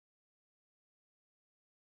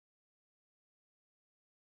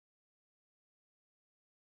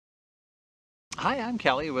Hi, I'm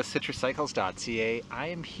Kelly with citruscycles.ca. I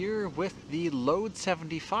am here with the Load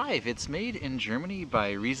 75. It's made in Germany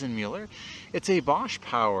by Riesenmüller. It's a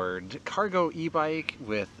Bosch-powered cargo e-bike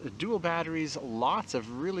with dual batteries, lots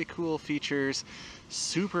of really cool features,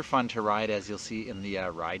 super fun to ride as you'll see in the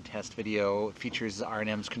ride test video. It features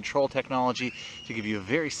R&M's control technology to give you a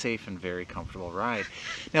very safe and very comfortable ride.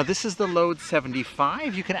 Now this is the Load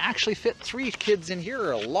 75. You can actually fit 3 kids in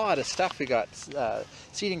here, a lot of stuff. We got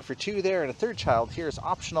seating for 2 there, and a third child here is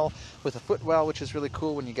optional with a footwell, which is really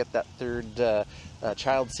cool when you get that third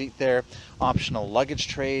child seat there. Optional luggage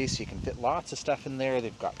tray, so you can fit lots of stuff in there.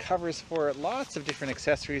 They've got covers for it, lots of different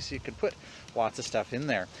accessories, so you can put lots of stuff in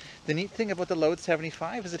there. The neat thing about the Load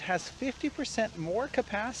 75 is it has 50% more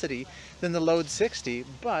capacity than the Load 60,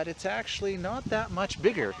 but it's actually not that much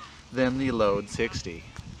bigger than the Load 60.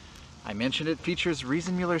 I mentioned it features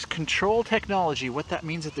Riesenmüller's control technology. What that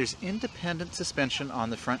means is that there's independent suspension on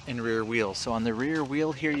the front and rear wheels. So on the rear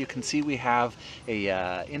wheel here you can see we have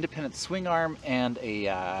a independent swing arm and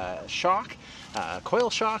a shock, coil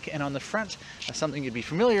shock, and on the front something you'd be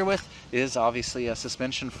familiar with is obviously a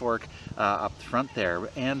suspension fork up front there.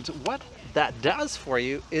 And what that does for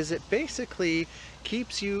you is it basically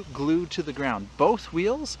keeps you glued to the ground. Both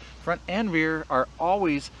wheels, front and rear, are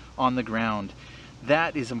always on the ground.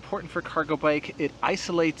 That is important for a cargo bike. It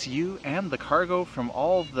isolates you and the cargo from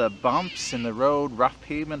all the bumps in the road, rough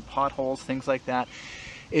pavement, potholes, things like that.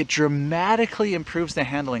 It dramatically improves the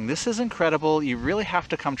handling. This is incredible. You really have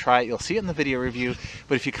to come try it. You'll see it in the video review.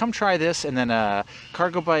 But if you come try this and then a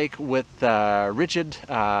cargo bike with a rigid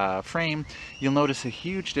frame, you'll notice a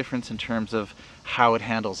huge difference in terms of how it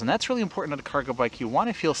handles. And that's really important on a cargo bike. You want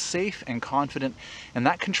to feel safe and confident, and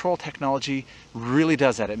that control technology really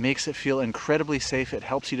does that. It makes it feel incredibly safe. It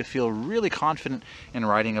helps you to feel really confident in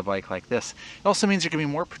riding a bike like this. It also means you're going to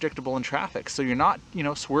be more predictable in traffic. So you're not,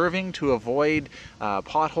 swerving to avoid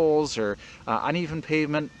potholes or uneven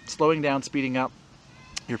pavement, slowing down, speeding up.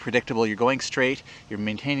 You're predictable, you're going straight, you're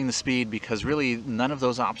maintaining the speed, because really none of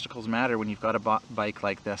those obstacles matter when you've got a bike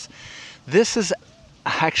like this. This is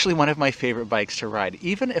actually one of my favorite bikes to ride.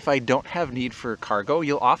 Even if I don't have need for cargo,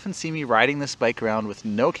 you'll often see me riding this bike around with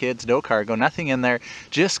no kids, no cargo, nothing in there,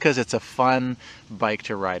 just because it's a fun bike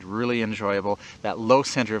to ride, really enjoyable. That low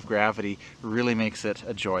center of gravity really makes it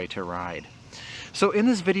a joy to ride. So in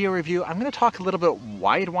this video review, I'm going to talk a little bit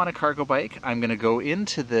why you'd want a cargo bike. I'm going to go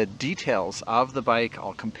into the details of the bike.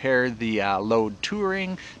 I'll compare the Load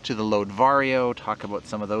Touring to the Load Vario, talk about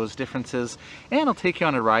some of those differences, and I'll take you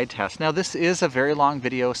on a ride test. Now this is a very long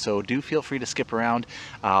video, so do feel free to skip around.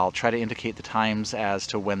 I'll try to indicate the times as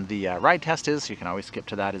to when the ride test is, so you can always skip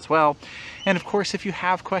to that as well. And of course, if you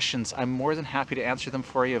have questions, I'm more than happy to answer them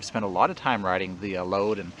for you. I've spent a lot of time riding the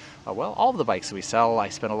Load and well, all of the bikes that we sell. I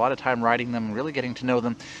spent a lot of time riding them, really getting to know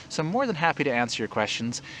them. So I'm more than happy to answer your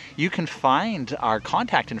questions. You can find our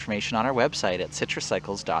contact information on our website at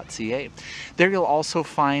citruscycles.ca. There you'll also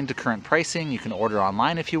find the current pricing. You can order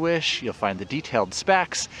online if you wish. You'll find the detailed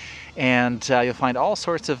specs, and you'll find all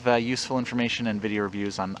sorts of useful information and video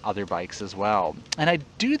reviews on other bikes as well. And I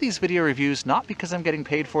do these video reviews not because I'm getting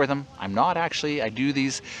paid for them. I'm not actually. I do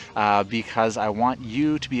these because I want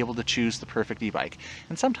you to be able to choose the perfect e-bike.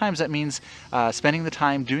 And sometimes that means spending the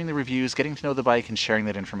time doing the reviews, getting to know the bike, and sharing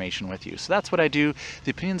that information with you. So that's what I do.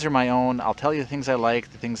 The opinions are my own. I'll tell you the things I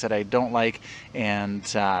like, the things that I don't like, and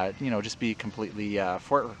just be completely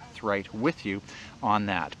forthright with you on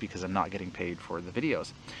that, because I'm not getting paid for the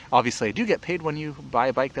videos. Obviously I do get paid when you buy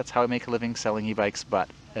a bike. That's how I make a living, selling e-bikes, but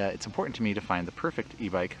it's important to me to find the perfect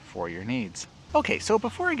e-bike for your needs. Okay, so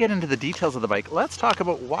before I get into the details of the bike, let's talk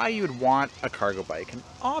about why you would want a cargo bike. And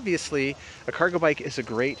obviously a cargo bike is a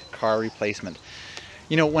great car replacement.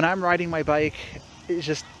 When I'm riding my bike, it's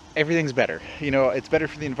just everything's better. It's better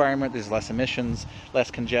for the environment. There's less emissions,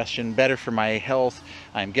 less congestion, better for my health.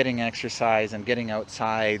 I'm getting exercise, I'm getting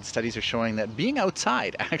outside. Studies are showing that being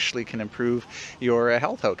outside actually can improve your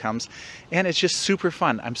health outcomes, and it's just super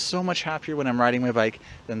fun. I'm so much happier when I'm riding my bike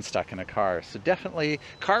than stuck in a car. So definitely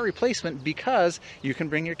car replacement, because you can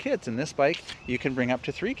bring your kids. In this bike, you can bring up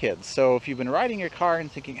to 3 kids. So if you've been riding your car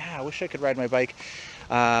and thinking, I wish I could ride my bike,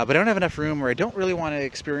 but I don't have enough room, or I don't really want to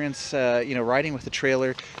experience, riding with a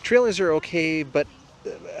trailer. Trailers are okay, but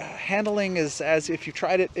handling is, as if you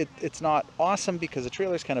tried it, it's not awesome, because the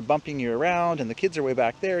trailer's kind of bumping you around and the kids are way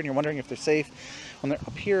back there and you're wondering if they're safe. When they're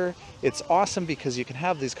up here, it's awesome because you can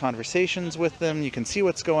have these conversations with them, you can see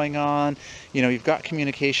what's going on, you've got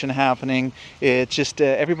communication happening. It's just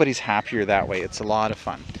everybody's happier that way. It's a lot of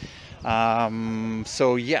fun.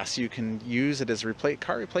 So yes, you can use it as a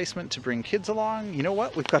car replacement to bring kids along. You know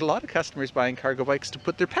what? We've got a lot of customers buying cargo bikes to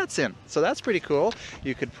put their pets in. So that's pretty cool.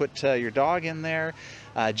 You could put your dog in there.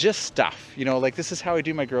 Just stuff, you know, like this is how I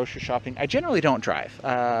do my grocery shopping. I generally don't drive.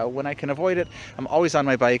 When I can avoid it, I'm always on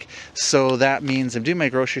my bike. So that means I'm doing my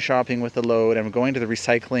grocery shopping with the load. I'm going to the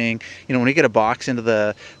recycling. You know, when we get a box into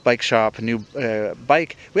the bike shop, a new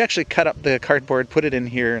bike, we actually cut up the cardboard, put it in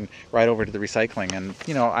here and ride over to the recycling. And,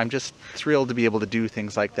 you know, I'm just thrilled to be able to do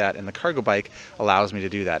things like that. And the cargo bike allows me to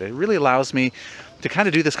do that. It really allows me to kind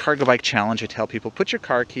of do this cargo bike challenge. I tell people, put your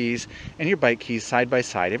car keys and your bike keys side by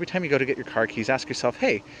side. Every time you go to get your car keys, ask yourself,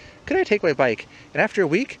 hey, could I take my bike? And after a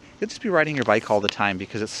week, you'll just be riding your bike all the time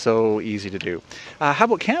because it's so easy to do. How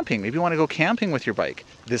about camping? Maybe you want to go camping with your bike.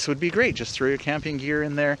 This would be great. Just throw your camping gear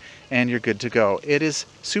in there and you're good to go. It is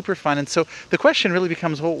super fun. And so the question really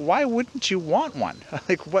becomes, well, why wouldn't you want one?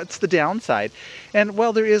 Like, what's the downside? And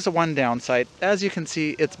well, there is one downside. As you can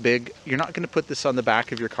see, it's big. You're not going to put this on the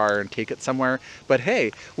back of your car and take it somewhere. But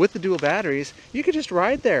hey, with the dual batteries, you could just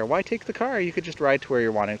ride there. Why take the car? You could just ride to where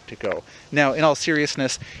you want it to go. Now, in all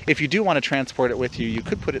seriousness, if you do want to transport it with you, you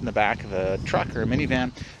could put it in the back of a truck or a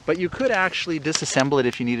minivan, but you could actually disassemble it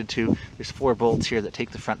if you needed to. There's 4 bolts here that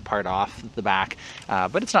take the front part off the back,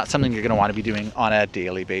 but it's not something you're going to want to be doing on a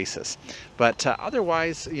daily basis. But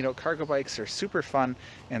otherwise, you know, cargo bikes are super fun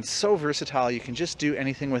and so versatile. You can just do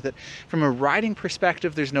anything with it. From a riding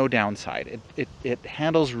perspective, there's no downside. It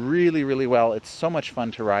handles really, really well. It's so much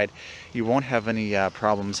fun to ride. You won't have any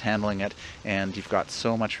problems handling it, and you've got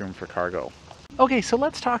so much room for cargo. Okay, so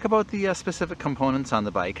let's talk about the specific components on the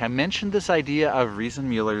bike. I mentioned this idea of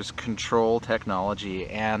Riesenmüller's control technology,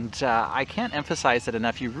 and I can't emphasize it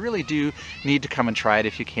enough. You really do need to come and try it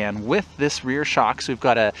if you can. With this rear shock, so we've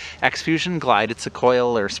got a X-Fusion Glide. It's a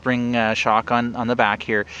coil or spring shock on the back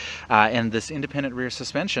here, and this independent rear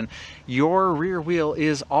suspension. Your rear wheel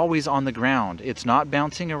is always on the ground. It's not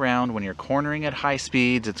bouncing around when you're cornering at high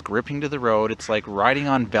speeds. It's gripping to the road. It's like riding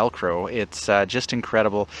on Velcro. It's just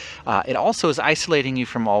incredible. It also is isolating you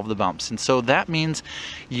from all of the bumps, and so that means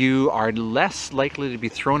you are less likely to be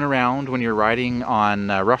thrown around when you're riding on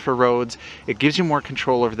rougher roads. It gives you more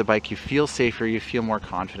control over the bike. You feel safer, you feel more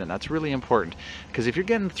confident. That's really important, because if you're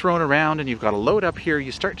getting thrown around and you've got a load up here,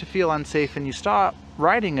 you start to feel unsafe and you stop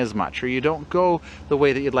riding as much, or you don't go the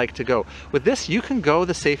way that you'd like to go. With this, you can go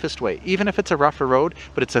the safest way, even if it's a rougher road,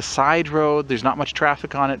 but it's a side road, there's not much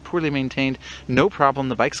traffic on it, poorly maintained, no problem,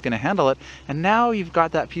 the bike's going to handle it, and now you've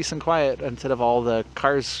got that peace and quiet instead of all the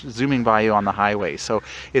cars zooming by you on the highway. So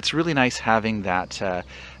it's really nice having that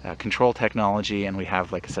control technology, and we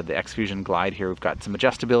have, like I said, the X-Fusion Glide here. We've got some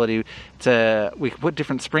adjustability. We can put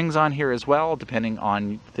different springs on here as well, depending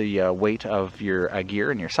on the weight of your gear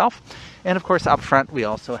and yourself. And of course, up front, we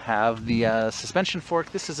also have the suspension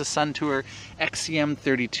fork. This is a Suntour XCM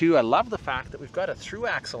 32. I love the fact that we've got a through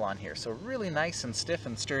axle on here, so really nice and stiff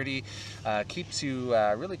and sturdy. Keeps you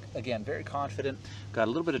really, again, very confident. Got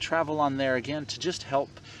a little bit of travel on there, again, to just help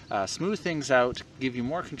smooth things out, give you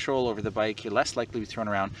more control over the bike. You're less likely to be thrown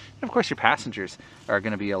around. And of course, your passengers are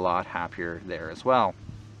going to be a lot happier there as well.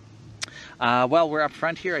 Well, we're up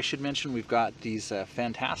front here. I should mention we've got these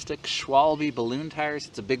fantastic Schwalbe balloon tires.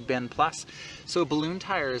 It's a Big Bend Plus. So a balloon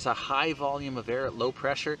tire is a high volume of air at low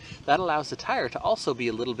pressure. That allows the tire to also be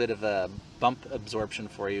a little bit of a bump absorption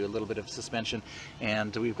for you, a little bit of suspension.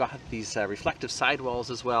 And we've got these reflective sidewalls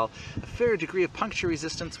as well. A fair degree of puncture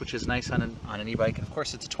resistance, which is nice on an e-bike. And of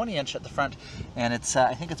course, it's a 20-inch at the front, and it's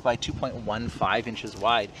I think it's by 2.15 inches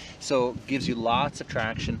wide. So it gives you lots of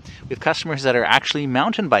traction. We have customers that are actually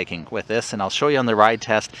mountain biking with this, and I'll show you on the ride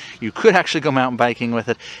test. You could actually go mountain biking with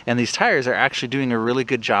it, and these tires are actually doing a really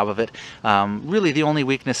good job of it. Really, the only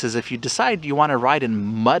weakness is if you decide you want to ride in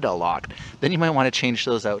mud a lot, then you might want to change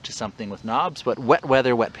those out to something with knobs. But wet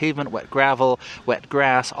weather, wet pavement, wet gravel, wet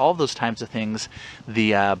grass, all those types of things,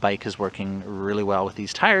 the bike is working really well with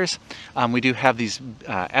these tires. We do have these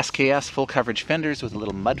SKS full coverage fenders with a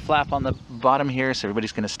little mud flap on the bottom here, so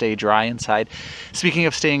everybody's going to stay dry inside. Speaking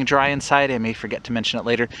of staying dry inside, I may forget to mention it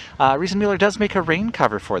later, Riesenmüller does make a rain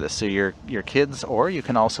cover for this, so your kids, or you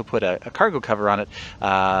can also put a cargo cover on it.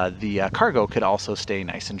 The cargo could also stay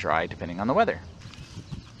nice and dry depending on the weather.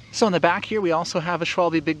 So in the back here, we also have a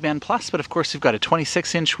Schwalbe Big Bend Plus, but of course we've got a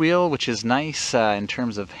 26-inch wheel, which is nice in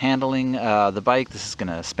terms of handling the bike. This is going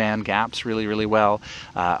to span gaps really, really well.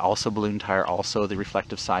 Also balloon tire, also the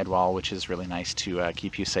reflective sidewall, which is really nice to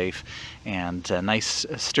keep you safe. And a nice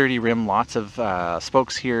sturdy rim, lots of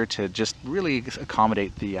spokes here to just really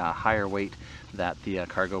accommodate the higher weight that the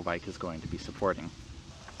cargo bike is going to be supporting.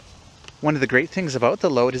 One of the great things about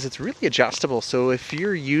the Load is it's really adjustable. So if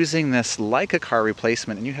you're using this like a car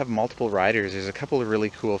replacement and you have multiple riders, there's a couple of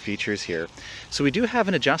really cool features here. So we do have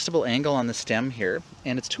an adjustable angle on the stem here,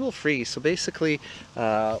 and it's tool free. So basically,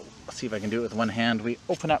 let's see if I can do it with one hand. We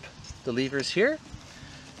open up the levers here,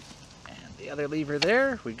 and the other lever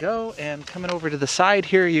there, we go. And coming over to the side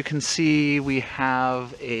here, you can see we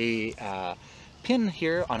have a pin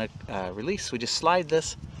here on a release. We just slide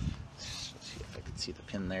this. See the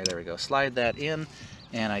pin there, we go. Slide that in,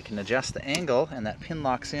 and I can adjust the angle, and that pin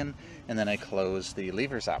locks in, and then I close the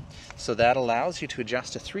levers up. So that allows you to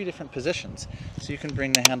adjust to 3 different positions. So you can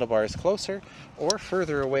bring the handlebars closer or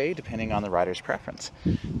further away depending on the rider's preference.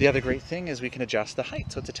 The other great thing is we can adjust the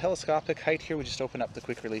height. So it's a telescopic height here. We just open up the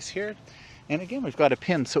quick release here. And again, we've got a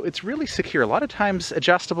pin, so it's really secure. A lot of times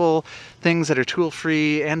adjustable things that are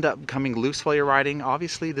tool-free end up coming loose while you're riding.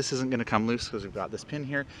 Obviously, this isn't going to come loose because we've got this pin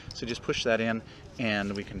here. So just push that in,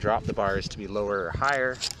 and we can drop the bars to be lower or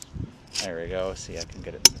higher. There we go. See, I can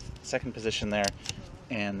get it in the second position there.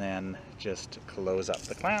 And then just close up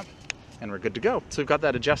the clamp, and we're good to go. So we've got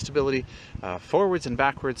that adjustability forwards and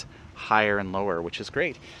backwards, higher and lower, which is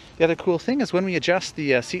great. The other cool thing is when we adjust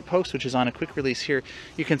the seat post, which is on a quick release here,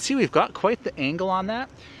 you can see we've got quite the angle on that.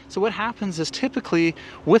 So what happens is typically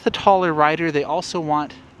with a taller rider, they also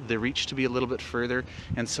want the reach to be a little bit further,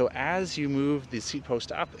 and so as you move the seat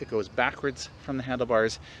post up, it goes backwards from the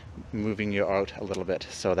handlebars, moving you out a little bit.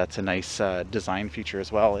 So that's a nice design feature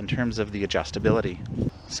as well in terms of the adjustability.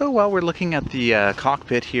 So while we're looking at the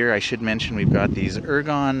cockpit here, I should mention we've got these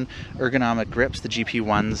ergonomic grips, the GP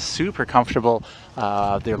ones, super comfortable.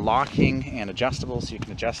 They're locking and adjustable, so you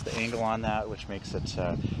can adjust the angle on that, which makes it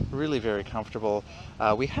really very comfortable.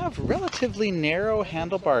 We have relatively narrow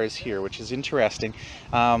handlebars here, which is interesting.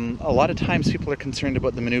 A lot of times people are concerned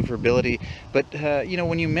about the maneuverability, but you know,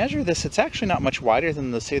 when you measure this, it's actually not much wider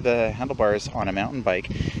than say the handlebars on a mountain bike.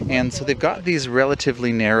 And so they've got these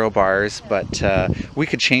relatively narrow bars, but we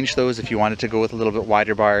could change those if you wanted to go with a little bit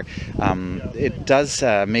wider bar. It does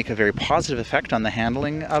make a very positive effect on the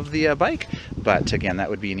handling of the bike, but again, that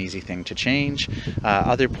would be an easy thing to change.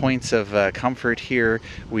 Other points of comfort here,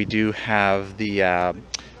 we do have the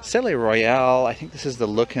Selle Royale. I think this is the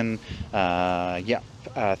Lookin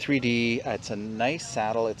 3D. It's a nice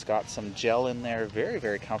saddle. It's got some gel in there. Very,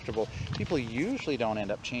 very comfortable. People usually don't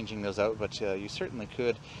end up changing those out, but you certainly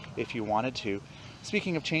could if you wanted to.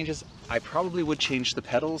 Speaking of changes, I probably would change the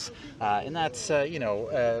pedals, and that's, you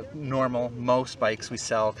know, normal. Most bikes we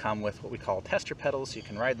sell come with what we call tester pedals, so you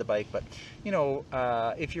can ride the bike, but, you know,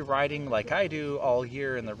 if you're riding like I do all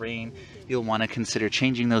year in the rain, you'll want to consider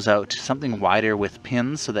changing those out to something wider with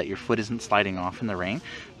pins so that your foot isn't sliding off in the rain.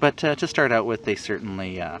 But to start out with, they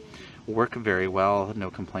certainly work very well,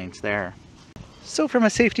 no complaints there. So from a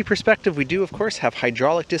safety perspective, we do of course have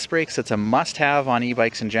hydraulic disc brakes. It's a must-have on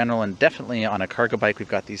e-bikes in general, and definitely on a cargo bike. We've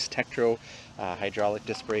got these Tektro hydraulic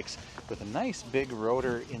disc brakes with a nice big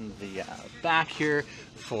rotor in the back here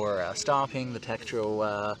for stopping the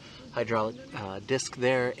Tektro hydraulic disc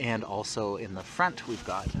there, and also in the front we've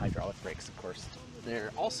got hydraulic brakes, of course,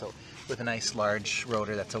 there also with a nice large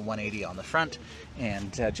rotor that's a 180 on the front,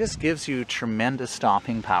 and just gives you tremendous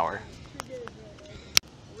stopping power.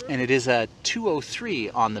 And it is a 203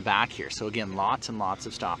 on the back here, so again, lots and lots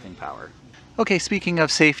of stopping power. Okay, speaking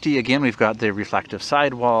of safety, again, we've got the reflective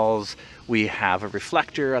sidewalls. We have a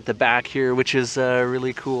reflector at the back here, which is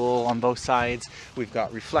really cool on both sides. We've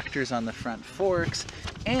got reflectors on the front forks,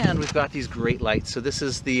 and we've got these great lights. So this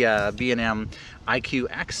is the B&M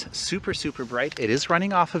IQ-X, super, super bright. It is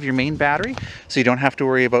running off of your main battery, so you don't have to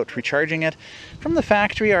worry about recharging it. From the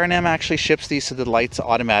factory, R&M actually ships these so the lights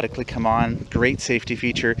automatically come on. Great safety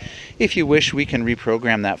feature. If you wish, we can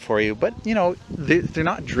reprogram that for you, but you know, they're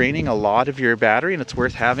not draining a lot of your battery, and it's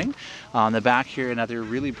worth having. On the back here, another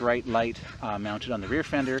really bright light mounted on the rear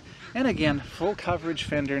fender, and again, full coverage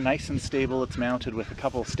fender, nice and stable. It's mounted with a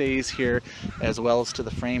couple stays here as well as to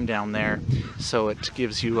the frame down there, so it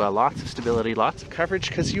gives you lots of stability, lots of coverage,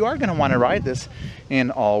 because you are going to want to ride this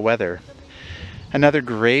in all weather. Another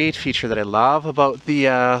great feature that I love about the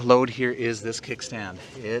Load here is this kickstand.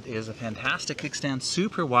 It is a fantastic kickstand,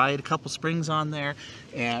 super wide, a couple springs on there,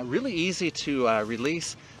 and really easy to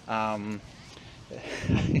release.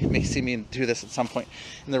 You may see me do this at some point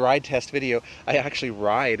in the ride test video. I actually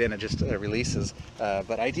ride and it just releases,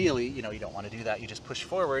 but ideally, you know, you don't want to do that. You just push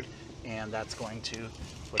forward, and that's going to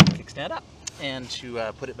put the kickstand up. And to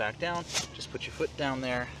put it back down, just put your foot down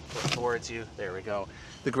there, pull it towards you, there we go.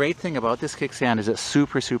 The great thing about this kickstand is it's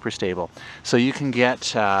super, super stable. So you can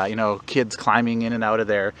get, you know, kids climbing in and out of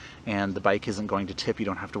there, and the bike isn't going to tip. You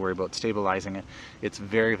don't have to worry about stabilizing it. It's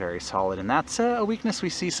very, very solid, and that's a weakness we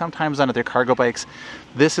see sometimes on other cargo bikes.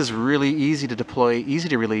 This is really easy to deploy, easy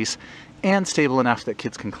to release, and stable enough that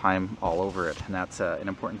kids can climb all over it, and that's an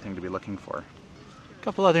important thing to be looking for. A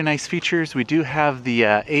couple other nice features. We do have the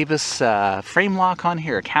Avis frame lock on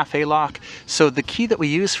here, a cafe lock. So the key that we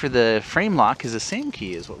use for the frame lock is the same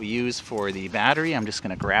key as what we use for the battery. I'm just going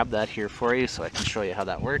to grab that here for you so I can show you how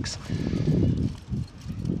that works.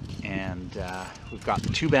 And we've got the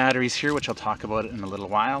 2 batteries here, which I'll talk about in a little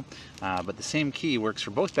while. But the same key works for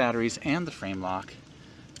both batteries and the frame lock.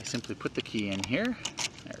 I simply put the key in here.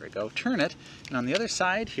 There we go. Turn it. And on the other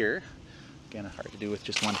side here, again, hard to do with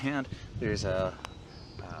just one hand, there's a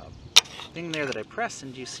thing there that I press,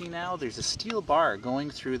 and you see now there's a steel bar going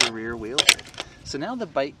through the rear wheel. So now the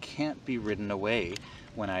bike can't be ridden away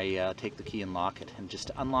when I take the key and lock it. And just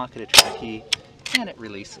to unlock it, I turn the key and it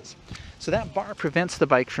releases. So that bar prevents the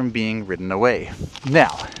bike from being ridden away.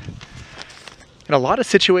 Now, in a lot of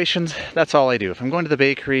situations, that's all I do. If I'm going to the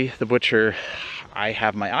bakery, the butcher, I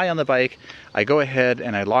have my eye on the bike, I go ahead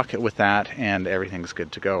and I lock it with that, and everything's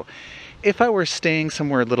good to go. If I were staying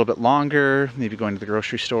somewhere a little bit longer, maybe going to the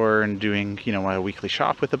grocery store and doing, you know, a weekly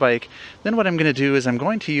shop with the bike, then what I'm going to do is I'm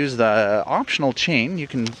going to use the optional chain. You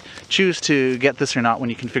can choose to get this or not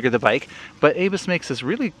when you configure the bike, but Avis makes this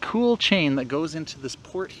really cool chain that goes into this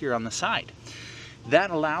port here on the side.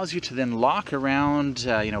 That allows you to then lock around,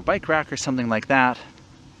 you know, bike rack or something like that,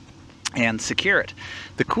 and secure it.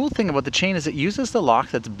 The cool thing about the chain is it uses the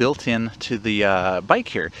lock that's built in to the bike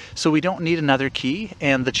here, so we don't need another key,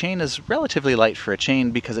 and the chain is relatively light for a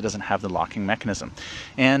chain because it doesn't have the locking mechanism.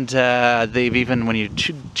 And they've even, when you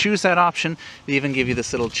choose that option, they even give you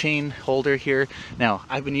this little chain holder here. Now,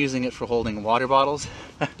 I've been using it for holding water bottles,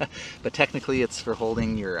 but technically it's for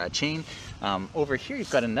holding your chain. Over here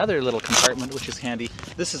you've got another little compartment, which is handy.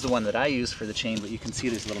 This is the one that I use for the chain, but you can see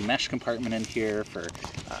there's a little mesh compartment in here for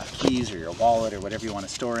keys or your wallet or whatever you want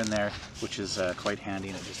to store in there, which is quite handy,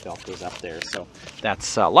 and it just goes up there. So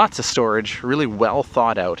that's lots of storage, really well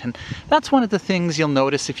thought out. And that's one of the things you'll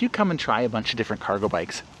notice if you come and try a bunch of different cargo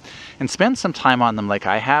bikes and spend some time on them like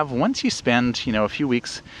I have. Once you spend, you know, a few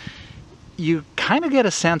weeks, you kind of get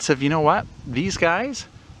a sense of, you know what, these guys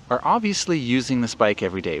are obviously using this bike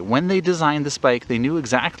every day. When they designed this bike, they knew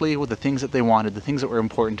exactly what the things that they wanted, the things that were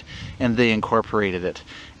important, and they incorporated it.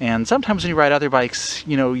 And sometimes when you ride other bikes,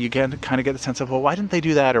 you know, you kind of get the sense of, well, why didn't they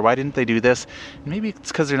do that, or why didn't they do this? And maybe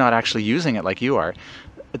it's because they're not actually using it like you are.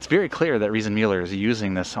 It's very clear that Reason Mueller is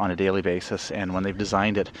using this on a daily basis, and when they've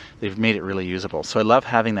designed it, they've made it really usable. So I love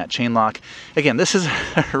having that chain lock. Again, this is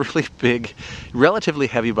a really big, relatively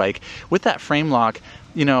heavy bike. With that frame lock,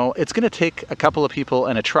 you know, it's going to take a couple of people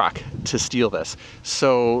and a truck to steal this.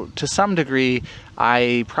 So to some degree,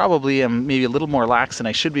 I probably am maybe a little more lax than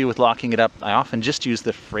I should be with locking it up. I often just use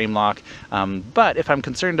the frame lock, but if I'm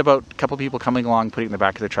concerned about a couple people coming along, putting it in the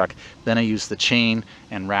back of their truck, then I use the chain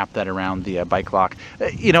and wrap that around the bike lock.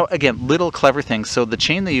 You know, again, little clever things. So the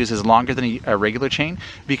chain they use is longer than a regular chain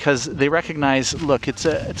because they recognize, look, it's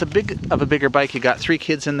a bigger bike. You got 3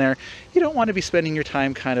 kids in there. You don't want to be spending your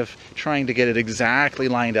time kind of trying to get it exactly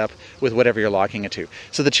lined up with whatever you're locking it to.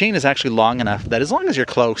 So the chain is actually long enough that as long as you're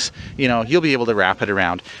close, you know, you'll be able to wrap it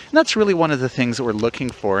around. And that's really one of the things that we're looking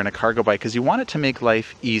for in a cargo bike, is you want it to make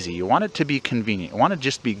life easy. You want it to be convenient. You want to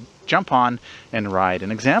just be jump on and ride.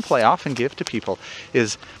 An example I often give to people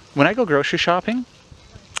is when I go grocery shopping,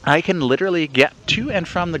 I can literally get to and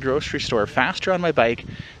from the grocery store faster on my bike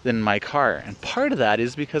than my car. And part of that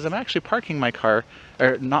is because I'm actually parking my car,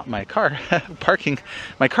 or not my car, parking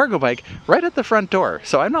my cargo bike right at the front door.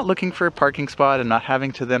 So I'm not looking for a parking spot and not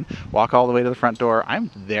having to then walk all the way to the front door. I'm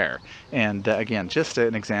there. And again, just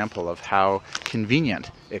an example of how convenient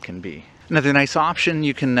it can be. Another nice option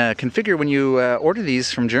you can configure when you order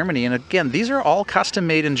these from Germany, and again, these are all custom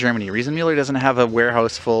made in Germany. Reason Mueller doesn't have a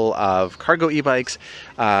warehouse full of cargo e-bikes.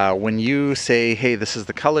 When you say, hey, this is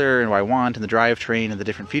the color and what I want and the drivetrain and the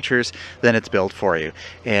different features, then it's built for you.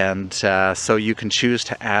 And so you can choose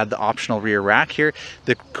to add the optional rear rack here.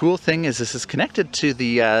 The cool thing is this is connected to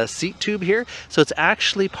the seat tube here, so it's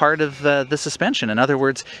actually part of the suspension. In other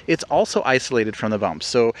words, it's also isolated from the bumps.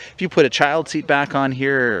 So if you put a child seat back on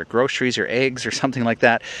here, or groceries, or eggs or something like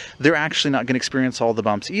that, they're actually not going to experience all the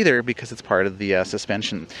bumps either because it's part of the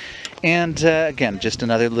suspension. And again, just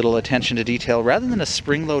another little attention to detail. Rather than a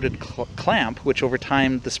spring-loaded clamp, which over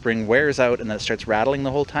time the spring wears out and then it starts rattling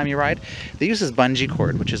the whole time you ride, they use this bungee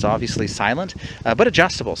cord, which is obviously silent but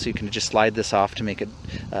adjustable, so you can just slide this off to make it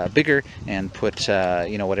bigger and put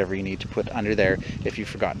you know, whatever you need to put under there if you've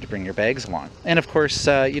forgotten to bring your bags along. And of course,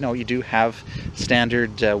 you know, you do have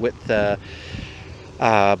standard width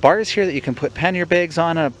bars here that you can put your bags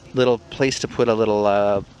on, a little place to put a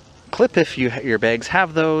little clip if your bags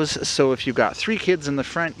have those. So if you've got 3 kids in the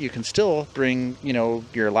front, you can still bring, you know,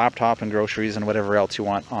 your laptop and groceries and whatever else you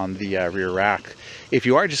want on the rear rack. If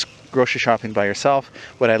you are just grocery shopping by yourself,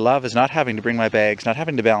 what I love is not having to bring my bags, not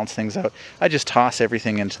having to balance things out. I just toss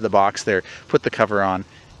everything into the box there, put the cover on,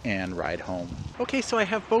 and ride home. Okay, so I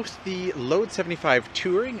have both the Load 75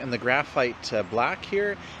 Touring in the graphite black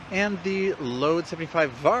here, and the Load 75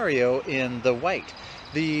 Vario in the white.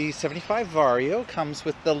 The 75 Vario comes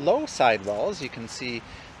with the low sidewalls. You can see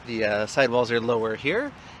the sidewalls are lower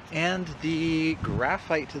here. And the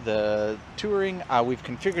graphite, the Touring, we've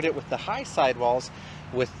configured it with the high sidewalls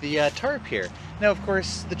with the tarp here. Now, of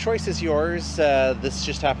course, the choice is yours. This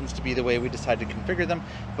just happens to be the way we decided to configure them,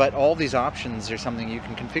 but all these options are something you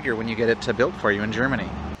can configure when you get it built for you in Germany.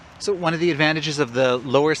 So one of the advantages of the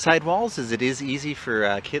lower sidewalls is it is easy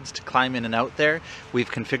for kids to climb in and out there.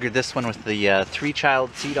 We've configured this one with the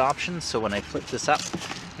 3-child seat option, so when I flip this up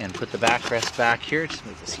and put the backrest back here, just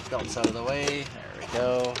move the seat belts out of the way, there we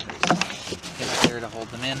go, there's pins there to hold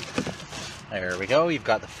them in. There we go, you've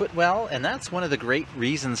got the footwell, and that's one of the great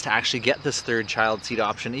reasons to actually get this 3rd-child seat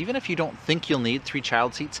option. Even if you don't think you'll need 3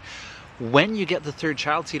 child seats, when you get the 3rd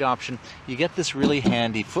child seat option, you get this really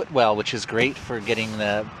handy footwell, which is great for getting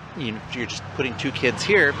the, you know, you're just putting 2 kids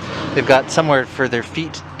here, they've got somewhere for their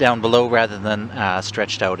feet down below rather than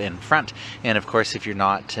stretched out in front. And of course, if you're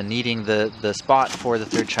not needing the spot for the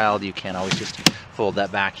 3rd child, you can always just fold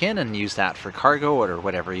that back in and use that for cargo or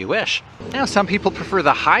whatever you wish. Now, some people prefer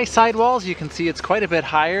the high sidewalls. You can see it's quite a bit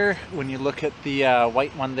higher. When you look at the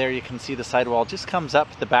white one there, you can see the sidewall just comes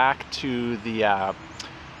up the back to the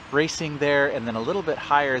bracing there, and then a little bit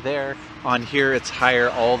higher there. On here, it's higher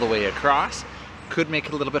all the way across. Could make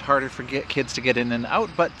it a little bit harder for kids to get in and out,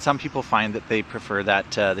 but some people find that they prefer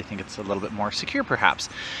that. They think it's a little bit more secure, perhaps.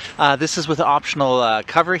 This is with an optional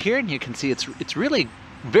cover here, and you can see it's really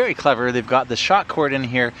very clever. They've got the shock cord in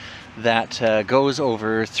here that goes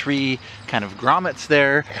over 3 kind of grommets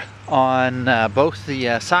there on both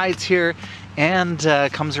the sides here, and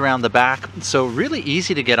comes around the back. So really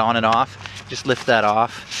easy to get on and off. Just lift that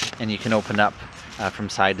off and you can open up from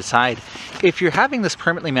side to side. If you're having this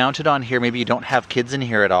permanently mounted on here, maybe you don't have kids in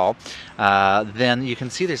here at all, then you can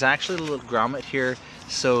see there's actually a little grommet here,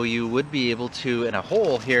 so you would be able to, in a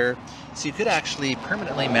hole here, so you could actually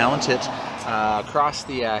permanently mount it across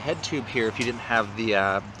the head tube here if you didn't have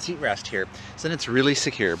the seat rest here. So then it's really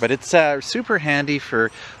secure, but it's super handy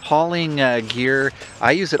for hauling gear.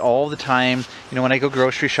 I use it all the time. You know, when I go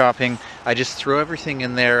grocery shopping, I just throw everything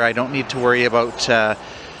in there. I don't need to worry about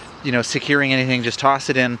you know, securing anything. Just toss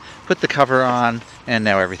it in, put the cover on, and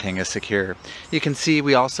now everything is secure. You can see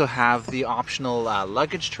we also have the optional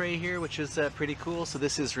luggage tray here, which is pretty cool. So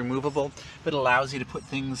this is removable, but allows you to put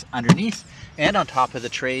things underneath and on top of the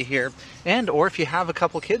tray here. And or if you have a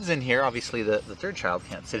couple kids in here, obviously the 3rd child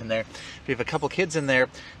can't sit in there. If you have a couple kids in there,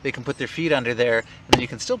 they can put their feet under there, and then you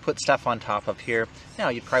can still put stuff on top of here. Now,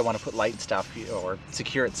 you'd probably want to put light stuff or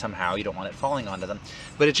secure it somehow. You don't want it falling onto them.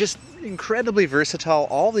 But it's just incredibly versatile,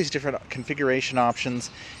 all these different configuration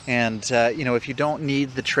options. And you know, if you don't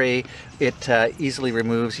need the tray, it easily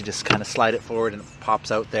removes. You just kind of slide it forward and it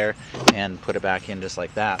pops out there, and put it back in just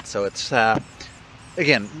like that. So it's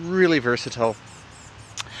again, really versatile.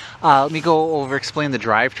 Let me go over, explain the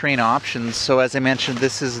drivetrain options. So as I mentioned,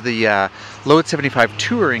 this is the Load 75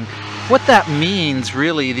 Touring. What that means,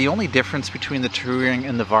 really, the only difference between the Touring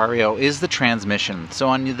and the Vario is the transmission. So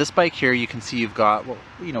on this bike here, you can see you've got, well,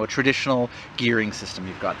 you know, a traditional gearing system.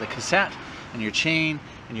 You've got the cassette and your chain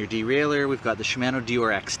and your derailleur. We've got the Shimano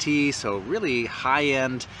Dior XT, so really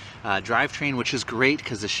high-end drivetrain, which is great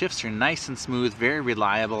because the shifts are nice and smooth, very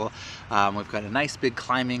reliable. We've got a nice big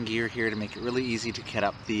climbing gear here to make it really easy to get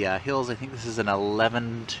up the hills. I think this is an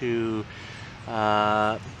 11 to,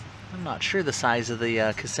 I'm not sure the size of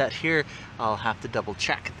the cassette here. I'll have to double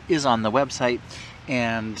check. It is on the website.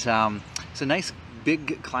 And it's a nice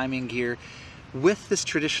big climbing gear. With this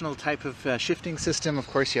traditional type of shifting system, of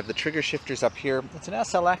course, you have the trigger shifters up here. It's an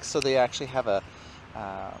SLX, so they actually have a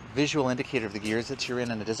visual indicator of the gears that you're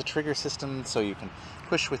in, and it is a trigger system, so you can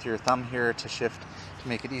push with your thumb here to shift to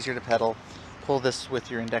make it easier to pedal, pull this with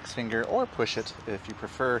your index finger or push it if you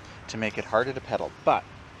prefer to make it harder to pedal. But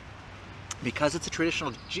because it's a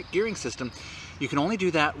traditional gearing system, you can only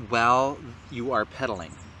do that while you are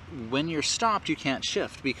pedaling. When you're stopped, you can't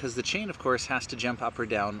shift because the chain, of course, has to jump up or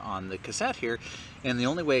down on the cassette here, and the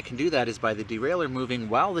only way it can do that is by the derailleur moving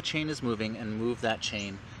while the chain is moving and move that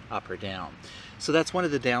chain up or down. So that's one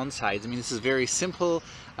of the downsides. I mean, this is very simple.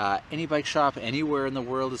 Any bike shop anywhere in the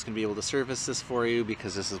world is going to be able to service this for you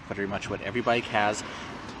because this is pretty much what every bike has.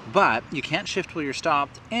 But you can't shift while you're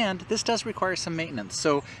stopped, and this does require some maintenance.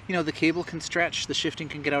 So, you know, the cable can stretch, the shifting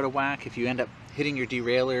can get out of whack. If you end up hitting your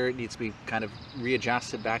derailleur, it needs to be kind of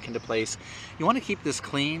readjusted back into place. You want to keep this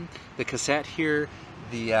clean. The cassette here,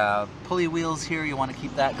 the pulley wheels here, you want to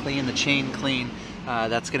keep that clean, the chain clean.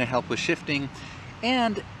 That's going to help with shifting.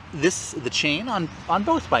 And the chain on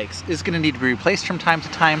both bikes is going to need to be replaced from time to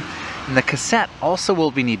time. And the cassette also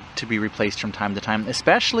will need to be replaced from time to time,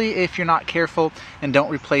 especially if you're not careful and don't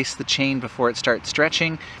replace the chain before it starts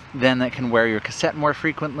stretching. Then that can wear your cassette more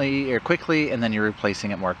frequently or quickly, and then you're replacing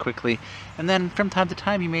it more quickly. And then from time to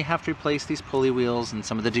time you may have to replace these pulley wheels and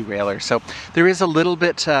some of the derailleurs. So there is a little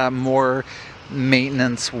bit more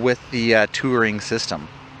maintenance with the touring system.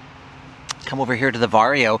 Come over here to the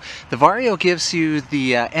Vario. The Vario gives you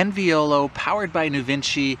the NViolo powered by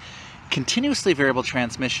NuVinci continuously variable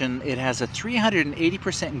transmission. It has a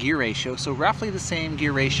 380% gear ratio, so roughly the same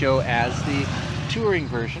gear ratio as the touring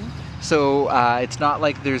version. So it's not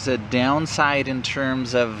like there's a downside in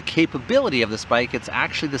terms of capability of this bike. It's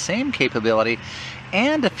actually the same capability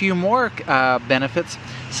and a few more benefits,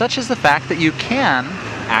 such as the fact that you can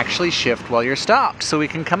actually shift while you're stopped. So we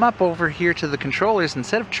can come up over here to the controllers.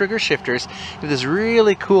 Instead of trigger shifters, with this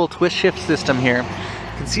really cool twist shift system here.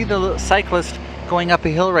 You can see the cyclist going up a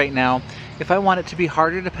hill right now. If I want it to be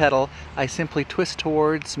harder to pedal, I simply twist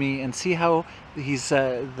towards me and see how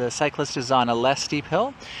the cyclist is on a less steep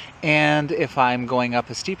hill. And if I'm going up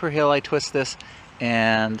a steeper hill, I twist this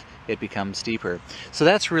and it becomes steeper. So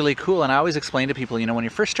that's really cool. And I always explain to people, you know, when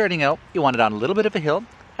you're first starting out, you want it on a little bit of a hill.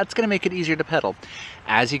 That's going to make it easier to pedal.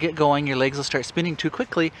 As you get going, your legs will start spinning too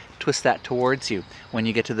quickly, twist that towards you. When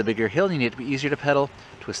you get to the bigger hill, you need it to be easier to pedal,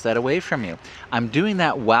 twist that away from you. I'm doing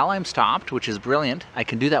that while I'm stopped, which is brilliant. I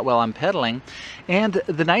can do that while I'm pedaling. And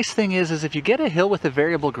the nice thing is if you get a hill with a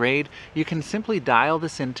variable grade, you can simply dial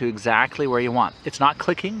this into exactly where you want. It's not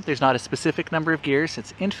clicking, there's not a specific number of gears,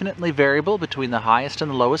 it's infinitely variable between the highest and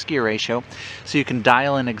the lowest gear ratio, so you can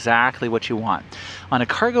dial in exactly what you want. On a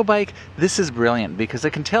cargo bike, this is brilliant because I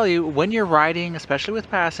can tell you when you're riding, especially with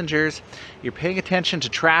passengers, you're paying attention to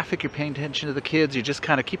traffic, you're paying attention to the kids, you're just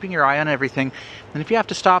kind of keeping your eye on everything. And if you have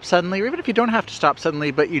to stop suddenly, or even if you don't have to stop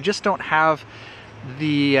suddenly, but you just don't have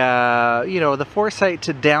the the foresight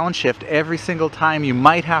to downshift every single time you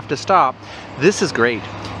might have to stop, this is great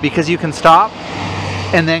because you can stop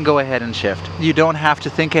and then go ahead and shift. You don't have to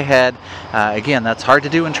think ahead. Again, that's hard to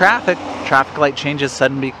do in traffic. Traffic light changes,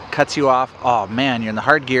 suddenly cuts you off. Oh man, you're in the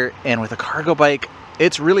hard gear. And with a cargo bike,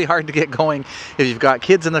 it's really hard to get going if you've got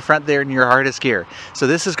kids in the front there in your hardest gear. So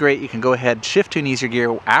this is great. You can go ahead, shift to an easier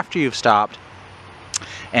gear after you've stopped,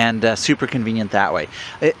 and super convenient that way.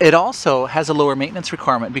 It also has a lower maintenance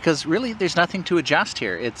requirement because really there's nothing to adjust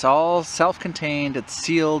here. It's all self-contained, it's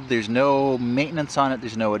sealed, there's no maintenance on it,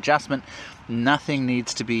 there's no adjustment, nothing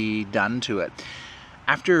needs to be done to it.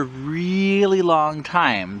 After a really long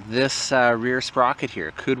time, this rear sprocket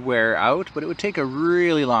here could wear out, but it would take a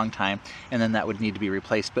really long time, and then that would need to be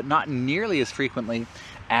replaced, but not nearly as frequently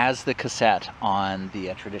as the cassette on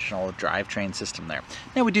the traditional drivetrain system there.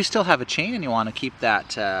 Now we do still have a chain, and you want to keep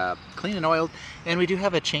that clean and oiled, and we do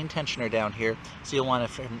have a chain tensioner down here, so you'll want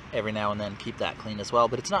to every now and then keep that clean as well,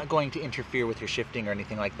 but it's not going to interfere with your shifting or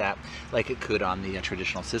anything like that like it could on the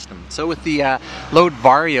traditional system. So with the Load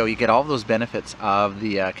Vario, you get all of those benefits of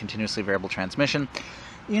the continuously variable transmission.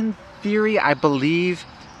 In theory, I believe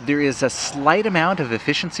there is a slight amount of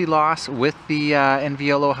efficiency loss with the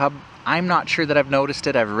NViolo hub. I'm not sure that I've noticed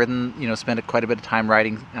it. I've ridden, spent quite a bit of time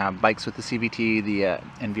riding bikes with the CVT, the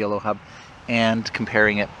NViolo hub, and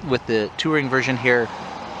comparing it with the touring version here.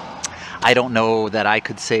 I don't know that I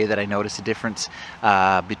could say that I noticed a difference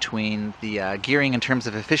between the gearing in terms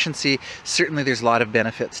of efficiency. Certainly there's a lot of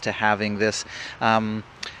benefits to having this.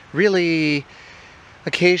 Really,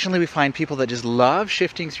 occasionally we find people that just love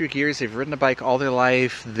shifting through gears. They've ridden a bike all their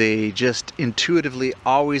life. They just intuitively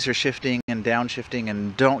always are shifting and downshifting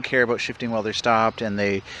and don't care about shifting while they're stopped, and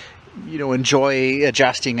they enjoy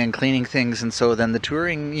adjusting and cleaning things, and so then the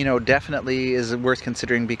touring, definitely is worth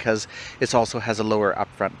considering because it also has a lower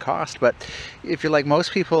upfront cost. But if you're like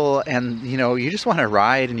most people and you just want to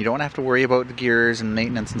ride and you don't have to worry about the gears and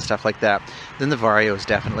maintenance and stuff like that, then the Vario is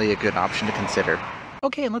definitely a good option to consider.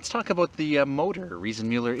 Okay, and let's talk about the motor.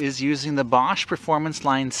 Riesenmuller is using the Bosch Performance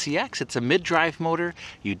Line CX. It's a mid-drive motor.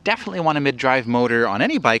 You definitely want a mid-drive motor on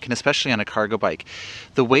any bike, and especially on a cargo bike.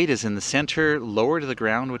 The weight is in the center, lower to the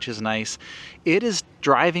ground, which is nice. It is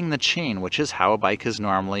driving the chain, which is how a bike is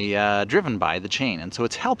normally driven by, the chain. And so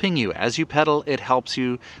it's helping you. As you pedal, it helps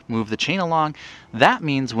you move the chain along. That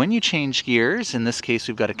means when you change gears, in this case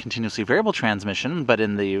we've got a continuously variable transmission, but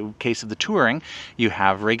in the case of the touring, you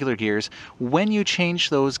have regular gears. When you change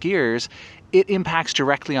those gears, it impacts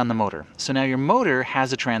directly on the motor. So now your motor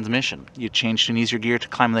has a transmission. You change to an easier gear to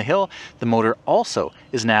climb the hill, the motor also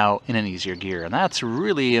is now in an easier gear. And that's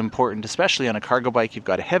really important, especially on a cargo bike. You've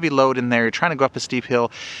got a heavy load in there, you're trying to go up a steep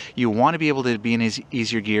hill. You want to be able to be in an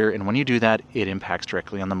easier gear, and when you do that, it impacts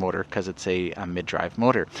directly on the motor because it's a mid-drive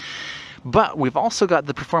motor. But we've also got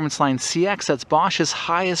the Performance Line CX, that's Bosch's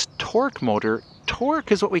highest torque motor.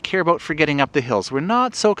 Torque is what we care about for getting up the hills. We're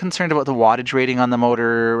not so concerned about the wattage rating on the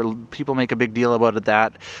motor. People make a big deal about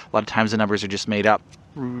that. A lot of times the numbers are just made up.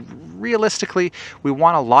 Realistically, we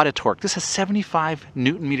want a lot of torque. This has 75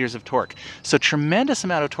 Newton meters of torque. So tremendous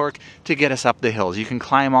amount of torque to get us up the hills. You can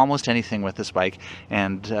climb almost anything with this bike,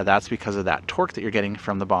 and that's because of that torque that you're getting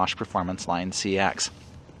from the Bosch Performance Line CX.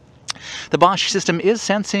 The Bosch system is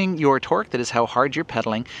sensing your torque, that is how hard you're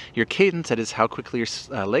pedaling, your cadence, that is how quickly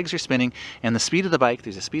your legs are spinning, and the speed of the bike.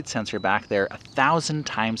 There's a speed sensor back there 1,000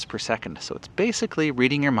 times per second. So it's basically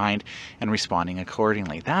reading your mind and responding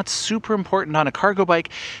accordingly. That's super important on a cargo bike,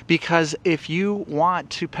 because if you want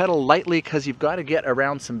to pedal lightly because you've got to get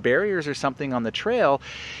around some barriers or something on the trail,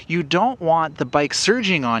 you don't want the bike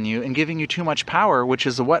surging on you and giving you too much power, which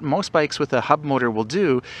is what most bikes with a hub motor will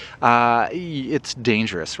do. It's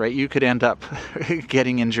dangerous, right? You could end up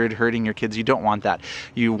getting injured, hurting your kids. You don't want that.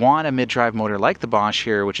 You want a mid-drive motor like the Bosch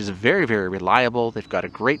here, which is very, very reliable. They've got a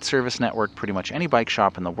great service network. Pretty much any bike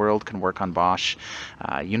shop in the world can work on Bosch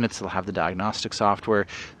units. They'll have the diagnostic software.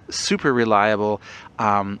 Super reliable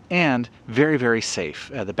and very, very safe.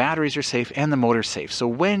 The batteries are safe and the motor's safe. So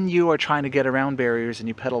when you are trying to get around barriers and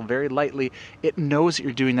you pedal very lightly, it knows that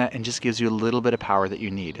you're doing that and just gives you a little bit of power that you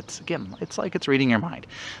need. It's like it's reading your mind.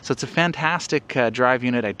 So it's a fantastic drive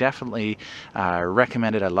unit. I definitely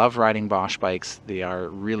recommend it. I love riding Bosch bikes. They are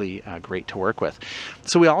really great to work with.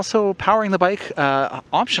 So we also, powering the bike,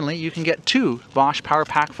 optionally, you can get 2 Bosch Power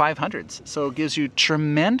Pack 500s. So it gives you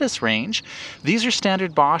tremendous range. These are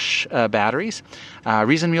standard Bosch batteries.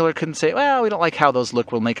 Riesenmuller couldn't say, well, we don't like how those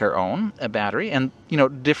look, we'll make our own battery. And,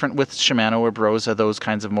 different with Shimano or Brose, those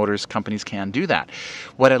kinds of motors companies can do that.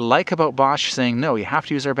 What I like about Bosch saying, no, you have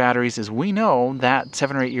to use our batteries, is we know that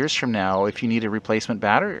 7 or 8 years from now, if you need a replacement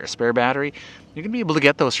battery or a spare battery, you're going to be able to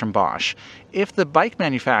get those from Bosch. If the bike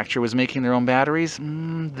manufacturer was making their own batteries,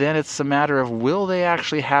 then it's a matter of will they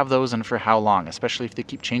actually have those and for how long, especially if they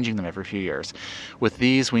keep changing them every few years. With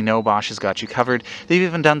these, we know Bosch has got you covered. They've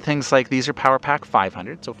even done things like these are Power Pack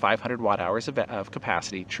 500, so 500 watt hours of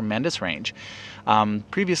capacity, tremendous range.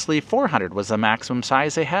 Previously, 400 was the maximum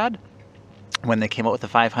size they had. When they came out with the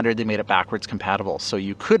 500, they made it backwards compatible. So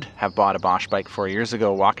you could have bought a Bosch bike 4 years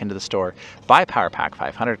ago, walk into the store, buy Power Pack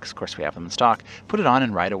 500, because of course we have them in stock, put it on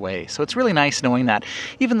and ride away. So it's really nice knowing that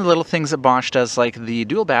even the little things that Bosch does, like the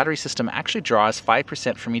dual battery system, actually draws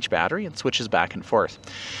 5% from each battery and switches back and forth.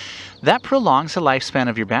 That prolongs the lifespan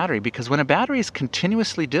of your battery, because when a battery is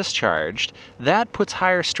continuously discharged, that puts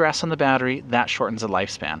higher stress on the battery, that shortens the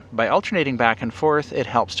lifespan. By alternating back and forth, it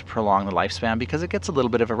helps to prolong the lifespan because it gets a little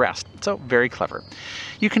bit of a rest. So very clever.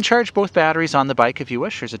 You can charge both batteries on the bike if you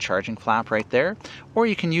wish. There's a charging flap right there. Or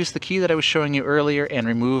you can use the key that I was showing you earlier and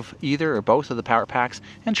remove either or both of the power packs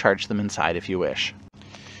and charge them inside if you wish.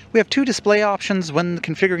 We have 2 display options when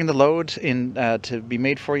configuring the load to be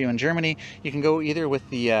made for you in Germany. You can go either with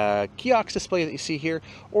the kiosk display that you see here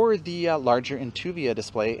or the larger Intuvia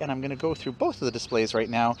display, and I'm going to go through both of the displays right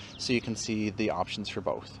now so you can see the options for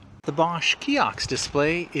both. The Bosch kiosk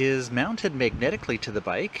display is mounted magnetically to the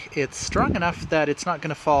bike. It's strong enough that it's not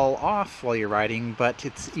going to fall off while you're riding, but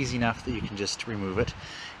it's easy enough that you can just remove it.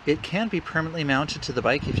 It can be permanently mounted to the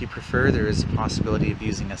bike if you prefer. There is a possibility of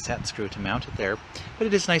using a set screw to mount it there, but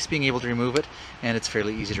it is nice being able to remove it, and it's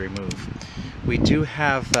fairly easy to remove. We do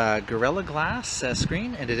have Gorilla Glass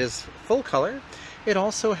screen, and it is full color. It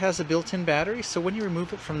also has a built-in battery, so when you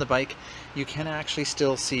remove it from the bike, you can actually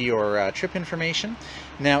still see your trip information.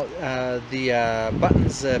 Now, the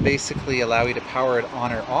buttons basically allow you to power it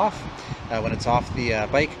on or off when it's off the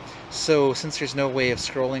bike. So since there's no way of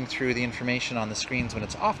scrolling through the information on the screens when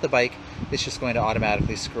it's off the bike, it's just going to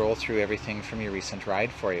automatically scroll through everything from your recent ride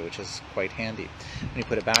for you, which is quite handy. When you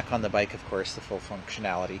put it back on the bike, of course, the full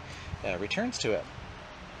functionality returns to it.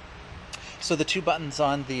 So the two buttons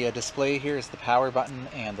on the display here is the power button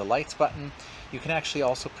and the lights button. You can actually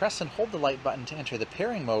also press and hold the light button to enter the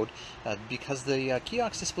pairing mode because the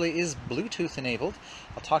kiosk display is Bluetooth enabled.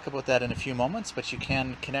 I'll talk about that in a few moments, but you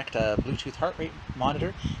can connect a Bluetooth heart rate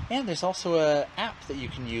monitor, and there's also an app that you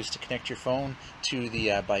can use to connect your phone to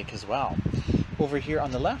the bike as well. Over here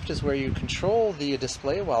on the left is where you control the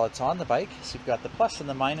display while it's on the bike. So you've got the plus and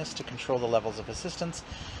the minus to control the levels of assistance,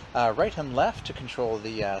 right and left to control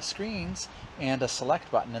the screens, and a select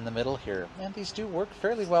button in the middle here. And these do work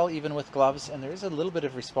fairly well even with gloves, and there is a little bit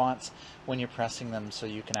of response when you're pressing them, so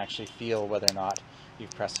you can actually feel whether or not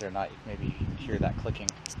you've pressed it or not. You can maybe hear that clicking.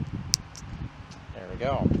 There we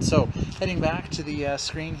go. So heading back to the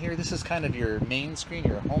screen here, this is kind of your main screen,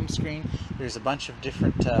 your home screen. There's a bunch of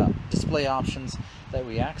different display options that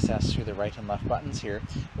we access through the right and left buttons here.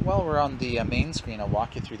 While we're on the main screen, I'll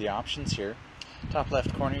walk you through the options here. Top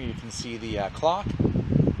left corner, you can see the clock,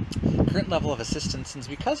 current level of assistance, and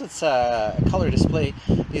because it's a color display,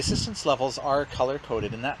 the assistance levels are color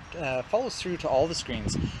coded, and that follows through to all the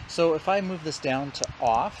screens. So if I move this down to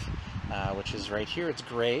off, which is right here, it's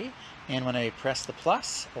gray, and when I press the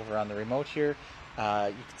plus over on the remote here,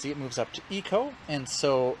 you can see it moves up to eco, and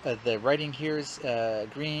so the writing here is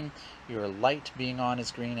green, your light being on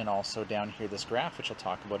is green, and also down here this graph, which I'll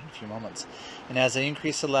talk about in a few moments. And as I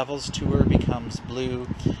increase the levels, tour becomes blue,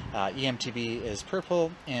 EMTB is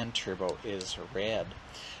purple, and turbo is red.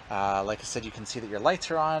 Like I said, you can see that your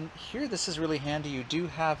lights are on. Here, this is really handy. You do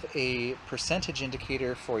have a percentage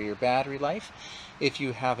indicator for your battery life. If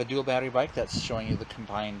you have a dual battery bike, that's showing you the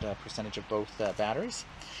combined percentage of both batteries.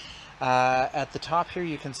 At the top here,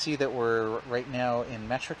 you can see that we're right now in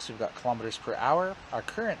metrics. We've got kilometers per hour. Our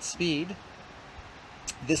current speed,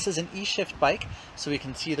 this is an E-Shift bike, so we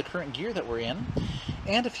can see the current gear that we're in,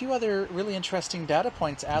 and a few other really interesting data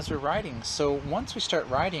points as we're riding. So once we start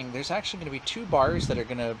riding, there's actually going to be two bars that are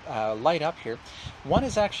going to light up here. One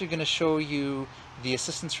is actually going to show you the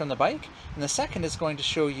assistance from the bike, and the second is going to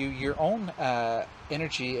show you your own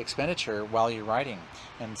energy expenditure while you're riding,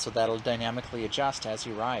 and so that'll dynamically adjust as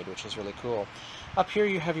you ride, which is really cool. Up here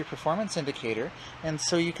you have your performance indicator, and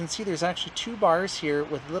so you can see there's actually two bars here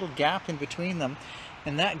with a little gap in between them,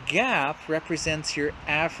 and that gap represents your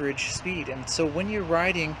average speed. And so when you're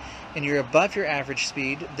riding and you're above your average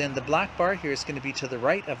speed, then the black bar here is going to be to the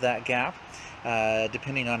right of that gap,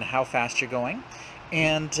 depending on how fast you're going.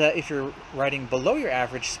 And if you're riding below your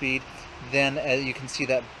average speed, then you can see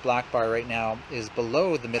that black bar right now is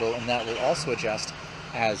below the middle, and that will also adjust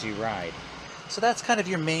as you ride. So that's kind of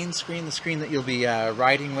your main screen, the screen that you'll be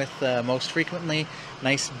riding with most frequently.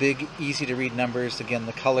 Nice, big, easy to read numbers. Again,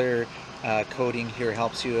 the color coding here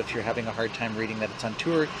helps you if you're having a hard time reading that it's on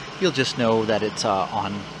tour. You'll just know that it's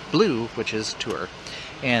on blue, which is tour.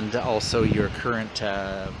 And also your current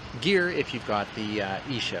gear if you've got the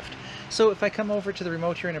E-Shift. So if I come over to the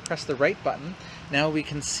remote here and I press the right button, now we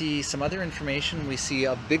can see some other information. We see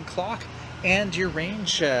a big clock and your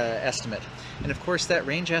range estimate. And of course that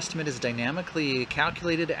range estimate is dynamically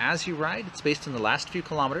calculated as you ride. It's based on the last few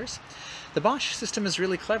kilometers. The Bosch system is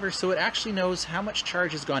really clever, so it actually knows how much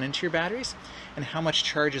charge has gone into your batteries and how much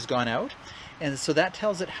charge has gone out. And so that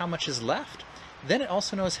tells it how much is left. Then it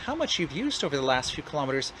also knows how much you've used over the last few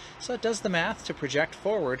kilometers, so it does the math to project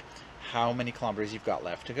forward how many kilometers you've got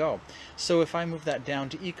left to go. So if I move that down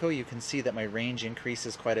to Eco, you can see that my range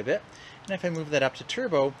increases quite a bit. And if I move that up to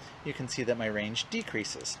Turbo, you can see that my range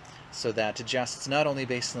decreases. So that adjusts not only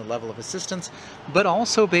based on the level of assistance, but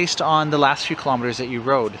also based on the last few kilometers that you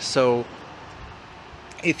rode. So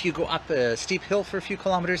if you go up a steep hill for a few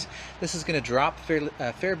kilometers, this is going to drop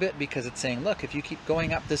a fair bit, because it's saying, look, if you keep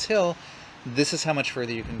going up this hill, this is how much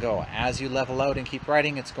further you can go. As you level out and keep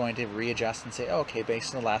riding, it's going to readjust and say, oh, okay,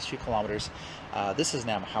 based on the last few kilometers, this is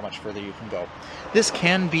now how much further you can go. This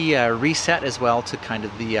can be reset as well to kind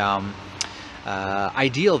of the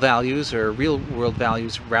ideal values or real world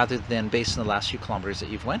values, rather than based on the last few kilometers that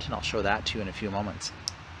you've went, and I'll show that to you in a few moments.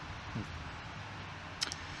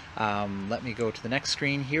 Let me go to the next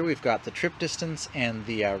screen here. We've got the trip distance and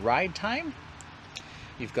the ride time.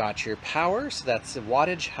 You've got your power, so that's the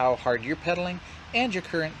wattage, how hard you're pedaling, and your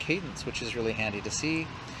current cadence, which is really handy to see.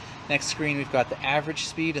 Next screen, we've got the average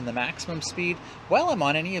speed and the maximum speed. While I'm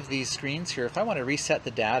on any of these screens here, if I want to reset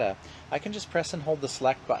the data, I can just press and hold the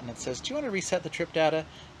select button. It says, do you want to reset the trip data?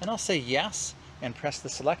 And I'll say yes, and press the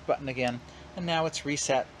select button again, and now it's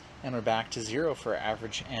reset, and we're back to 0 for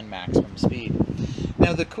average and maximum speed.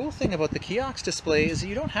 Now the cool thing about the kiosk display is that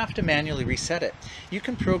you don't have to manually reset it. You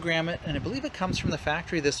can program it, and I believe it comes from the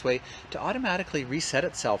factory this way, to automatically reset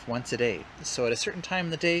itself once a day. So at a certain time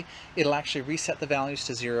in the day, it'll actually reset the values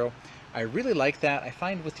to 0. I really like that. I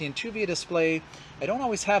find with the Intuvia display, I don't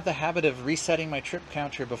always have the habit of resetting my trip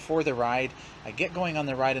counter before the ride. I get going on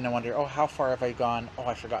the ride and I wonder, oh, how far have I gone? Oh,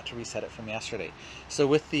 I forgot to reset it from yesterday. So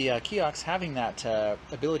with the kiosks, having that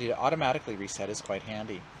ability to automatically reset is quite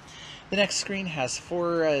handy. The next screen has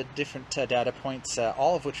 4 different data points,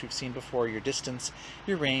 all of which we've seen before: your distance,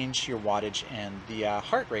 your range, your wattage, and the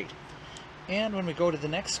heart rate. And when we go to the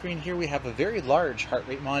next screen here, we have a very large heart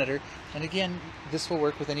rate monitor, and again, this will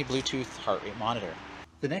work with any Bluetooth heart rate monitor.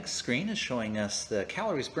 The next screen is showing us the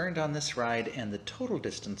calories burned on this ride and the total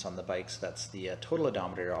distance on the bike, so that's the total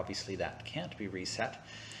odometer. Obviously that can't be reset.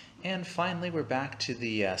 And finally, we're back to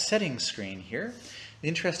the settings screen here. The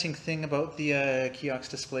interesting thing about the kiosk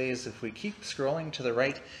display is if we keep scrolling to the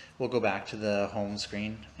right, we'll go back to the home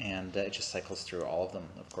screen, and it just cycles through all of them.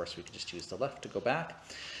 Of course, we can just use the left to go back.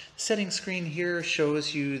 The settings screen here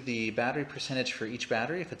shows you the battery percentage for each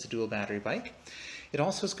battery if it's a dual battery bike. It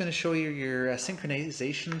also is going to show you your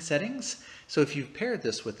synchronization settings. So if you've paired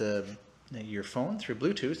this with your phone through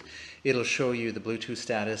Bluetooth, it'll show you the Bluetooth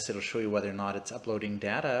status, it'll show you whether or not it's uploading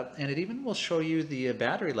data, and it even will show you the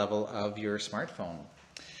battery level of your smartphone.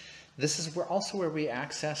 This is also where we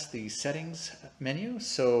access the settings menu.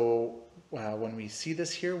 So when we see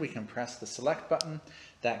this here, we can press the select button.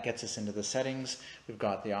 That gets us into the settings. We've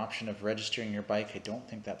got the option of registering your bike. I don't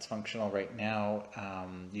think that's functional right now.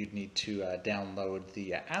 You'd need to download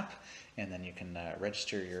the app, and then you can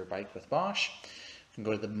register your bike with Bosch. You can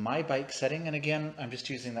go to the My Bike setting, and again, I'm just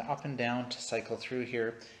using the up and down to cycle through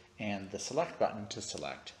here, and the select button to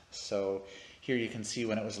select. So here you can see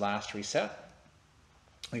when it was last reset.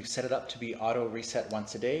 We've set it up to be auto reset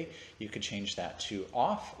once a day. You could change that to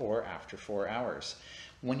off or after 4 hours.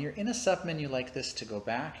 When you're in a submenu like this, to go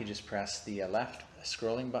back, you just press the left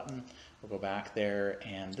scrolling button. We'll go back there,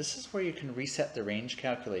 and this is where you can reset the range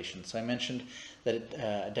calculation. So I mentioned that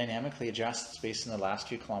it dynamically adjusts based on the last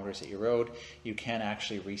few kilometers that you rode. You can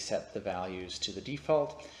actually reset the values to the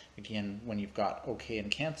default. Again, when you've got OK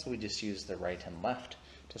and cancel, we just use the right and left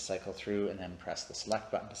to cycle through, and then press the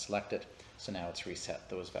select button to select it. So now it's reset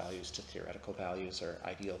those values to theoretical values or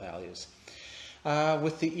ideal values.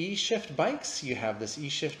 With the eShift bikes, you have this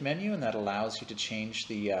eShift menu, and that allows you to change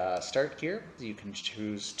the start gear. You can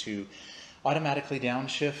choose to automatically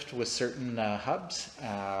downshift with certain hubs,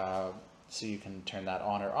 so you can turn that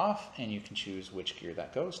on or off, and you can choose which gear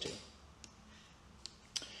that goes to.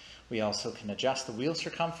 We also can adjust the wheel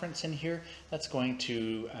circumference in here. That's going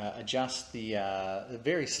to adjust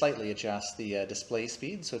very slightly adjust the display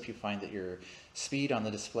speed. So if you find that your speed on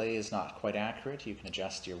the display is not quite accurate, you can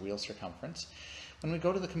adjust your wheel circumference. When we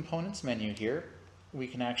go to the components menu here, we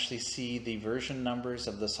can actually see the version numbers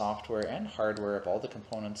of the software and hardware of all the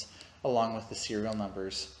components, along with the serial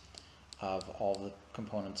numbers of all the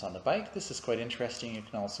components on the bike. This is quite interesting. You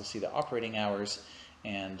can also see the operating hours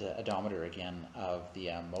and odometer again of the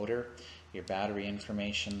motor, your battery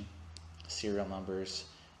information, serial numbers,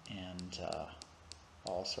 and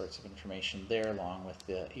all sorts of information there, along with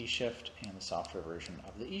the eShift and the software version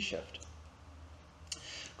of the eShift.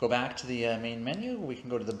 Go back to the main menu. We can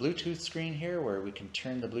go to the Bluetooth screen here, where we can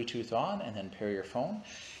turn the Bluetooth on and then pair your phone.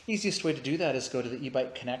 Easiest way to do that is go to the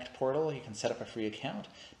eBike Connect portal. You can set up a free account,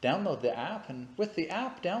 download the app, and with the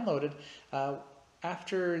app downloaded,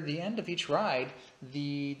 after the end of each ride,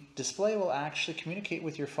 the display will actually communicate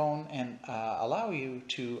with your phone and allow you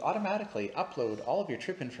to automatically upload all of your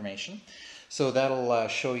trip information. So that'll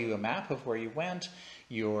show you a map of where you went,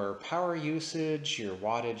 your power usage, your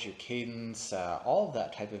wattage, your cadence, all of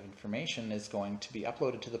that type of information is going to be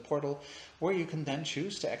uploaded to the portal, where you can then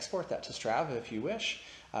choose to export that to Strava if you wish.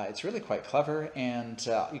 It's really quite clever, and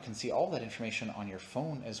you can see all that information on your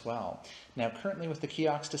phone as well. Now currently with the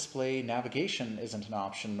kiosk display, navigation isn't an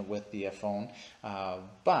option with the phone,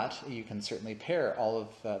 but you can certainly pair all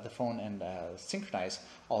of the phone and synchronize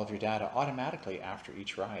all of your data automatically after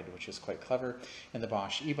each ride, which is quite clever. And the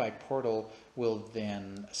Bosch eBike portal will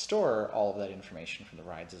then store all of that information from the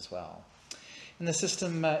rides as well. In the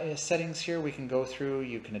system settings here, we can go through,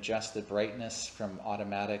 you can adjust the brightness from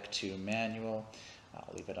automatic to manual.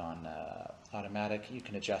 I'll leave it on automatic. You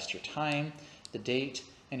can adjust your time, the date,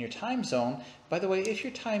 and your time zone. By the way, if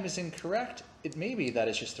your time is incorrect, it may be that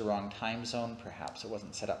it's just the wrong time zone. Perhaps it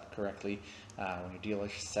wasn't set up correctly when your dealer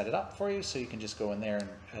set it up for you, so you can just go in there and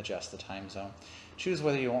adjust the time zone. Choose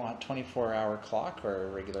whether you want 24-hour clock or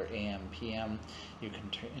a regular AM, PM. You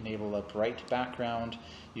can enable a bright background.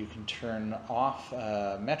 You can turn off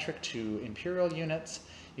metric to imperial units.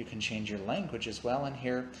 You can change your language as well in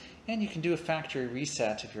here, and you can do a factory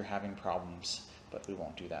reset if you're having problems, but we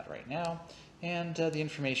won't do that right now. And the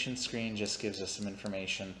information screen just gives us some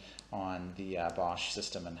information on the Bosch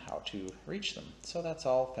system and how to reach them. So that's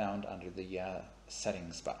all found under the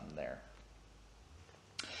settings button there.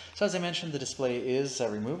 So as I mentioned, the display is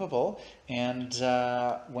removable, and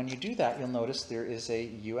when you do that, you'll notice there is a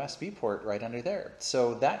USB port right under there.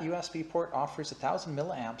 So that USB port offers 1,000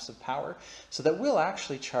 milliamps of power, so that will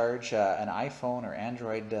actually charge an iPhone or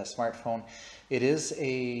Android smartphone.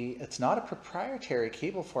 It's not a proprietary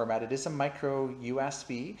cable format, it is a micro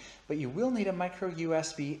USB, but you will need a micro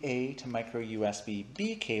USB A to micro USB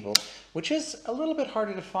B cable, which is a little bit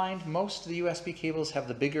harder to find. Most of the USB cables have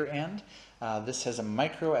the bigger end. This has a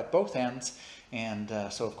micro at both ends, and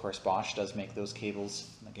so of course Bosch does make those cables.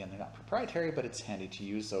 Again, they're not proprietary, but it's handy to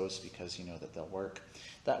use those because you know that they'll work.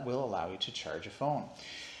 That will allow you to charge a phone.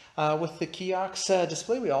 With the kiosk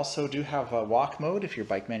display, we also do have walk mode if your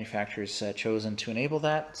bike manufacturer's chosen to enable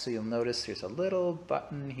that. So you'll notice there's a little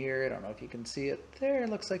button here. I don't know if you can see it there. It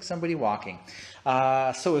looks like somebody walking.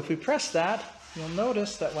 So if we press that, you'll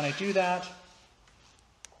notice that when I do that,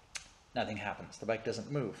 nothing happens. The bike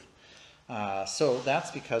doesn't move. So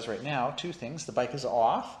that's because right now, two things. The bike is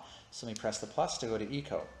off, so let me press the plus to go to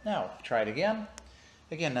Eco. Now, try it again.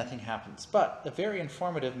 Again, nothing happens. But a very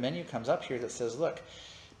informative menu comes up here that says, look,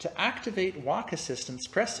 to activate walk assistance,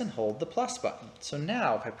 press and hold the plus button. So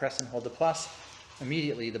now, if I press and hold the plus,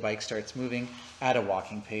 immediately the bike starts moving at a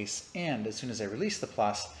walking pace, and as soon as I release the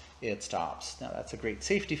plus, it stops. Now, that's a great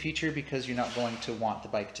safety feature because you're not going to want the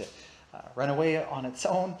bike to run away on its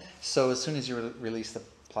own. So as soon as you release the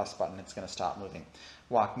plus button, it's going to stop moving.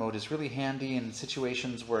 Walk mode is really handy in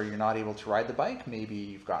situations where you're not able to ride the bike. Maybe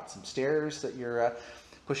you've got some stairs that you're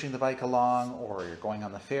pushing the bike along, or you're going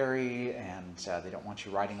on the ferry and they don't want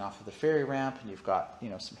you riding off of the ferry ramp, and you've got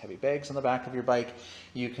some heavy bags on the back of your bike.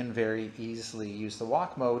 You can very easily use the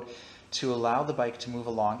walk mode to allow the bike to move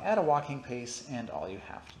along at a walking pace, and all you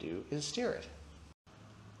have to do is steer it.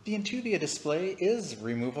 The Intuvia display is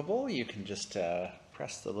removable. You can just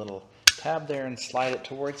press the little tab there and slide it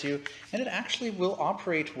towards you, and it actually will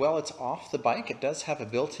operate while it's off the bike. It does have a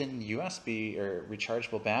built-in USB or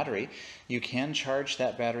rechargeable battery. You can charge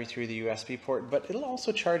that battery through the USB port, but it'll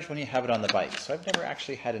also charge when you have it on the bike. So I've never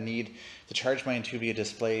actually had a need to charge my Intuvia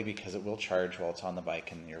display because it will charge while it's on the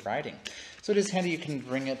bike and you're riding. So it is handy. You can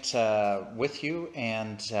bring it with you,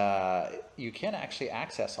 and you can actually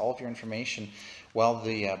access all of your information while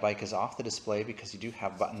the bike is off the display, because you do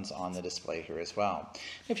have buttons on the display here as well.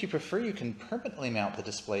 If you prefer, you can permanently mount the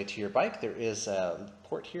display to your bike. There is a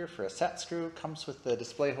port here for a set screw, comes with the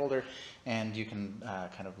display holder, and you can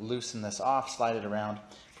kind of loosen this off, slide it around,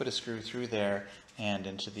 put a screw through there and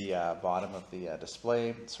into the bottom of the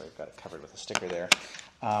display. Sorry, I've got it covered with a sticker there.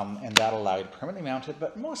 And that'll allow you to permanently mount it,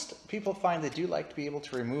 but most people find they do like to be able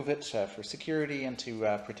to remove it for security and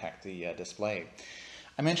to protect the display.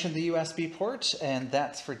 I mentioned the USB port, and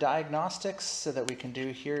that's for diagnostics so that we can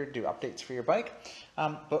do updates for your bike.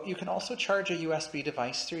 But you can also charge a USB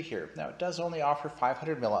device through here. Now, it does only offer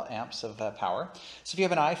 500 milliamps of power. So if you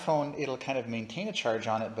have an iPhone, it'll kind of maintain a charge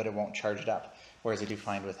on it, but it won't charge it up. Whereas I do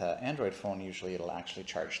find with an Android phone, usually it'll actually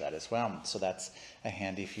charge that as well. So that's a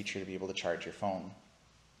handy feature to be able to charge your phone.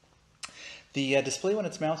 The display, when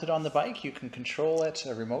it's mounted on the bike, you can control it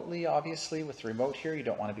remotely, obviously. With the remote here, you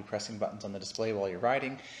don't want to be pressing buttons on the display while you're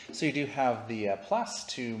riding. So you do have the plus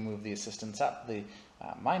to move the assistance up, the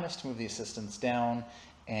minus to move the assistance down,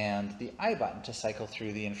 and the I button to cycle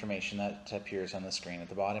through the information that appears on the screen at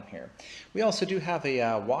the bottom here. We also do have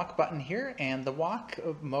a walk button here, and the walk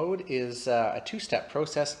mode is a two-step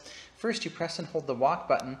process. First, you press and hold the walk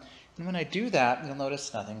button, and when I do that, you'll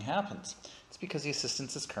notice nothing happens. It's because the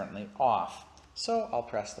assistance is currently off. So I'll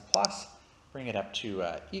press the plus, bring it up to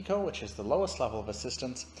Eco, which is the lowest level of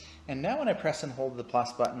assistance. And now when I press and hold the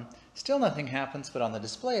plus button, still nothing happens, but on the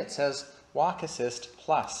display it says Walk Assist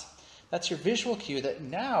Plus. That's your visual cue that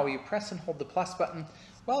now you press and hold the plus button.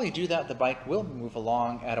 While you do that, the bike will move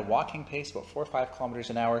along at a walking pace, about 4 or 5 kilometers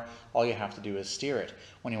an hour. All you have to do is steer it.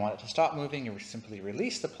 When you want it to stop moving, you simply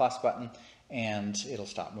release the plus button and it'll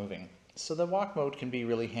stop moving. So the walk mode can be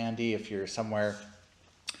really handy if you're somewhere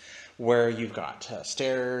where you've got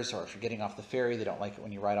stairs, or if you're getting off the ferry, they don't like it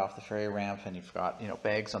when you ride off the ferry ramp and you've got, you know,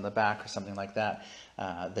 bags on the back or something like that,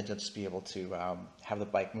 then you'll just be able to have the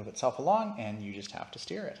bike move itself along and you just have to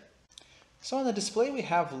steer it. So on the display we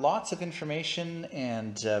have lots of information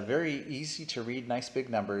and very easy to read, nice big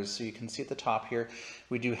numbers. So you can see at the top here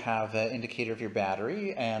we do have an indicator of your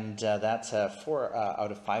battery, and that's 4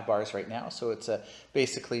 out of 5 bars right now. So it's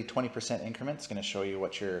basically 20% increments. It's going to show you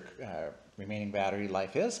what your remaining battery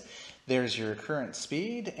life is. There's your current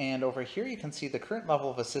speed, and over here you can see the current level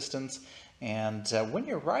of assistance. And when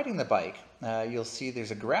you're riding the bike, you'll see there's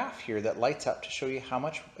a graph here that lights up to show you how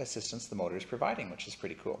much assistance the motor is providing, which is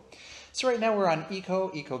pretty cool. So right now we're on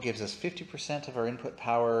Eco. Eco gives us 50% of our input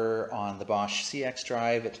power on the Bosch CX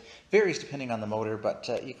drive. It varies depending on the motor, but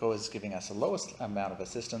Eco is giving us the lowest amount of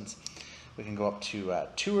assistance. We can go up to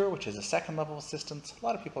Tour, which is a second level assistance. A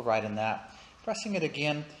lot of people ride in that. Pressing it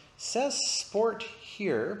again, says Sport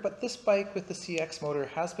here, but this bike with the CX motor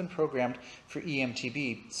has been programmed for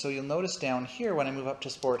EMTB. So you'll notice down here when I move up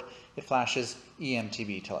to Sport, it flashes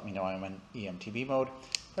EMTB to let me know I'm in EMTB mode.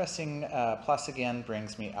 Pressing plus again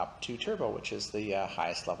brings me up to Turbo, which is the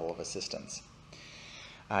highest level of assistance.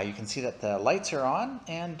 You can see that the lights are on,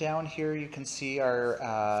 and down here you can see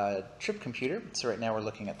our trip computer. So right now we're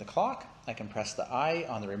looking at the clock. I can press the I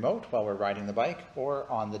on the remote while we're riding the bike, or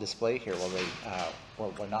on the display here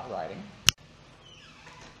while we're not riding.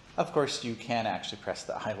 Of course, you can actually press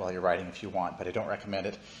the I while you're riding if you want, but I don't recommend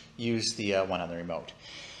it. Use the one on the remote.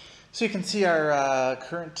 So you can see our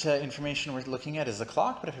current information we're looking at is the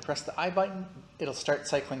clock, but if I press the I button, it'll start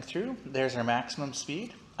cycling through. There's our maximum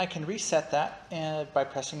speed. I can reset that by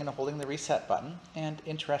pressing and holding the reset button, and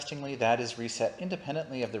interestingly that is reset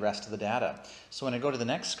independently of the rest of the data. So when I go to the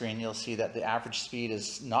next screen, you'll see that the average speed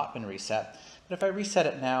has not been reset, but if I reset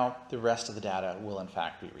it now, the rest of the data will in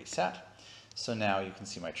fact be reset. So now you can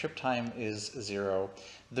see my trip time is 0.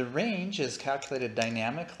 The range is calculated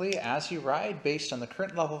dynamically as you ride based on the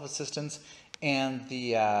current level of assistance and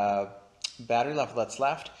the battery level that's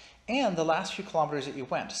left, and the last few kilometers that you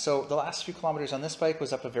went. So the last few kilometers on this bike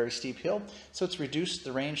was up a very steep hill, so it's reduced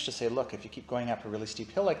the range to say, look, if you keep going up a really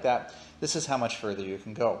steep hill like that, this is how much further you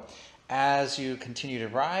can go. As you continue to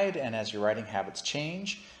ride and as your riding habits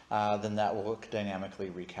change, then that will dynamically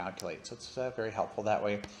recalculate. So it's very helpful that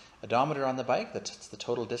way. Odometer on the bike, that's the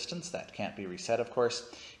total distance. That can't be reset, of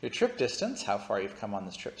course. Your trip distance, how far you've come on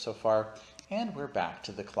this trip so far. And we're back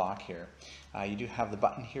to the clock here. You do have the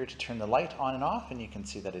button here to turn the light on and off, and you can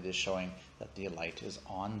see that it is showing that the light is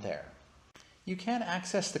on there. You can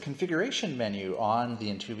access the configuration menu on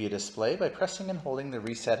the Intuvia display by pressing and holding the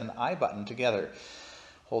reset and I button together.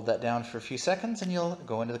 Hold that down for a few seconds and you'll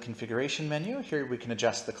go into the configuration menu. Here we can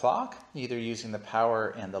adjust the clock, either using the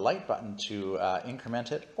power and the light button to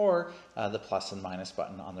increment it, or the plus and minus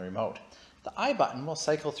button on the remote. The I button will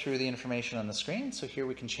cycle through the information on the screen. So here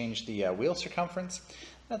we can change the wheel circumference.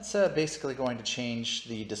 That's basically going to change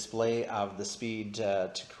the display of the speed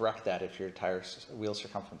to correct that if your wheel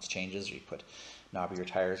circumference changes, or you put knobbier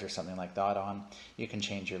tires or something like that on. You can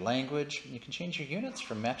change your language. You can change your units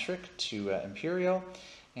from metric to imperial.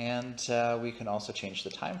 And we can also change the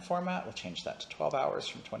time format. We'll change that to 12 hours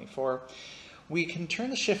from 24. We can turn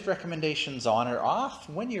the shift recommendations on or off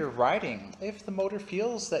when you're riding. If the motor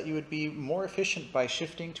feels that you would be more efficient by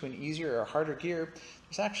shifting to an easier or harder gear,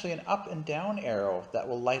 there's actually an up and down arrow that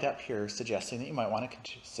will light up here suggesting that you might want to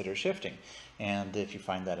consider shifting. And if you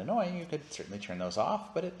find that annoying, you could certainly turn those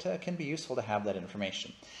off, but it can be useful to have that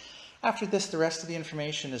information. After this, the rest of the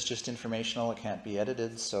information is just informational. It can't be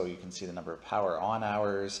edited, so you can see the number of power on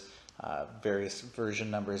hours, various version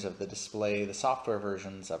numbers of the display, the software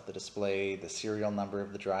versions of the display, the serial number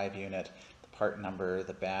of the drive unit, the part number,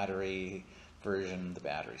 the battery version, the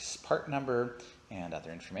battery's part number, and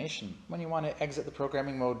other information. When you want to exit the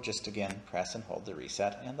programming mode, just again press and hold the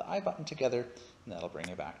reset and the I button together, and that'll bring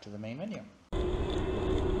you back to the main menu.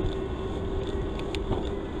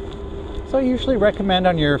 So I usually recommend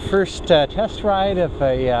on your first test ride of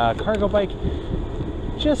a cargo bike,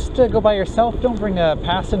 just go by yourself, don't bring a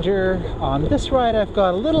passenger. On this ride I've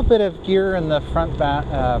got a little bit of gear in the front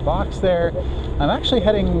box there. I'm actually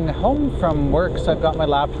heading home from work, so I've got my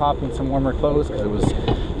laptop and some warmer clothes because it was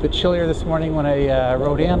a bit chillier this morning when I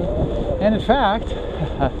rode in. And in fact,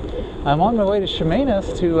 I'm on my way to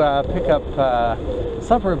Chemainus to pick up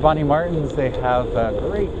supper at Bonnie Martin's. They have a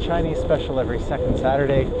great Chinese special every second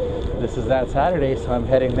Saturday. This is that Saturday, so I'm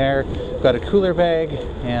heading there. Got a cooler bag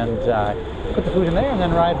and put the food in there and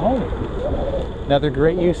then ride home. Another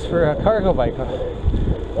great use for a cargo bike.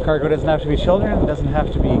 Cargo doesn't have to be children, it doesn't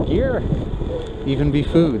have to be gear, even be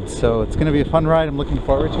food. So it's going to be a fun ride. I'm looking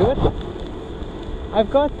forward to it. I've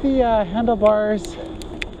got the handlebars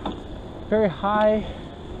very high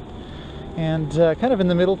and kind of in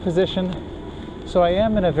the middle position, so I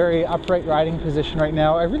am in a very upright riding position right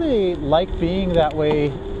now. I really like being that way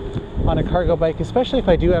on a cargo bike, especially if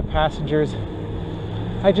I do have passengers.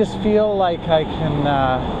 I just feel like I can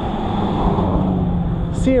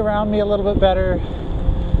see around me a little bit better.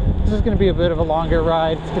 This is going to be a bit of a longer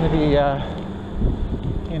ride. It's going to be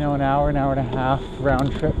you know, an hour and a half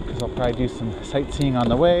round trip, because I'll probably do some sightseeing on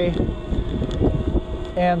the way.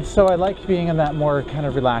 And so I like being in that more kind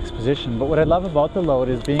of relaxed position. But what I love about the Load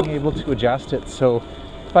is being able to adjust it. So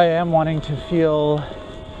if I am wanting to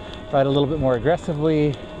ride a little bit more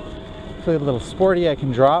aggressively, feel a little sporty, I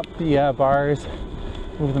can drop the bars,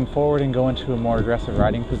 move them forward, and go into a more aggressive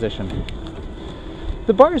riding position.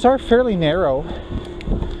 The bars are fairly narrow,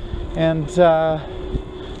 and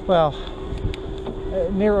well,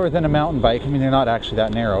 narrower than a mountain bike. I mean, they're not actually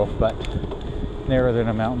that narrow, but narrower than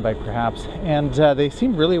a mountain bike perhaps. And they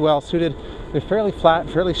seem really well suited. They're fairly flat,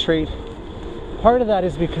 fairly straight. Part of that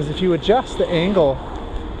is because if you adjust the angle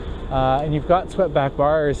and you've got swept back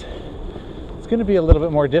bars, it's going to be a little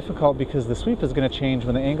bit more difficult because the sweep is going to change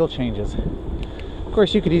when the angle changes. Of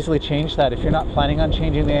course, you could easily change that if you're not planning on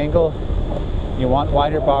changing the angle. You want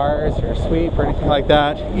wider bars or sweep or anything like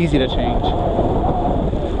that, easy to change.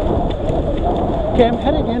 Okay, I'm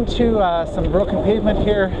heading into some broken pavement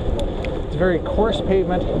here. It's very coarse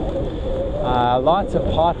pavement, lots of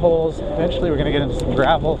potholes. Eventually we're going to get into some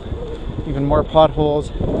gravel, even more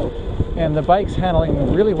potholes. And the bike's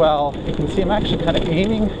handling really well. You can see I'm actually kind of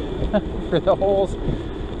aiming for the holes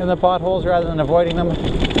in the potholes rather than avoiding them,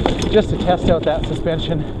 just to test out that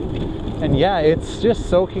suspension. And yeah, it's just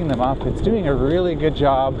soaking them up. It's doing a really good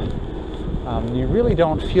job. You really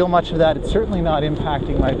don't feel much of that. It's certainly not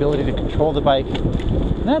impacting my ability to control the bike.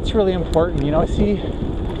 And that's really important. You know, I see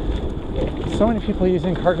so many people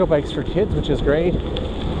using cargo bikes for kids, which is great.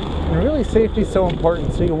 And really, safety is so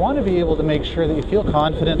important. So you want to be able to make sure that you feel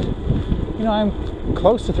confident. You know, I'm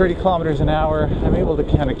close to 30 kilometers an hour. I'm able to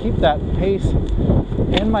kind of keep that pace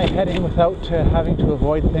and my heading without having to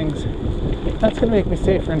avoid things. That's going to make me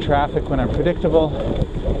safer in traffic when I'm predictable,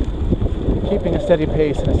 keeping a steady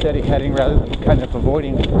pace and a steady heading rather than kind of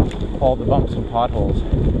avoiding all the bumps and potholes.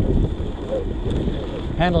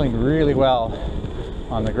 Handling really well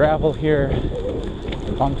on the gravel here,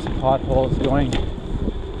 the bumps and potholes going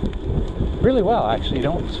really well actually. You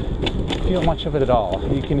don't feel much of it at all.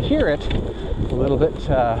 You can hear it a little bit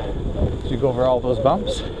as you go over all those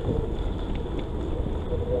bumps.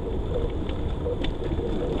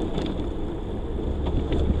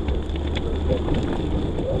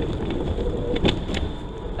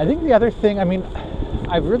 I think the other thing, I mean,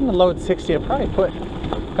 I've ridden the Load 60. I probably put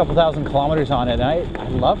a couple thousand kilometers on it, and I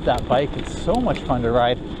love that bike. It's so much fun to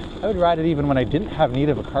ride. I would ride it even when I didn't have need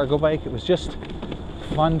of a cargo bike. It was just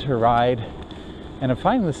fun to ride. And I'm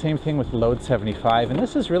finding the same thing with the Load 75. And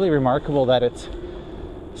this is really remarkable that it's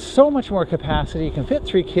so much more capacity. You can fit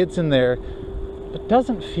 3 kids in there, but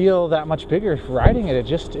doesn't feel that much bigger riding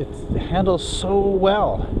it. It handles so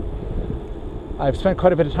well. I've spent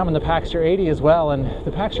quite a bit of time on the Paxter 80 as well, and the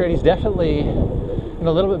Paxter 80 is definitely a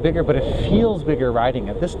little bit bigger, but it feels bigger riding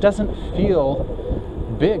it. This doesn't feel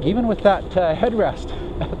big, even with that headrest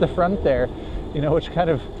at the front there, you know, which kind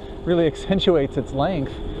of really accentuates its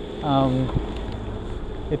length.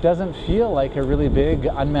 It doesn't feel like a really big,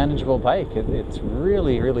 unmanageable bike. It's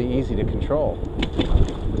really, really easy to control.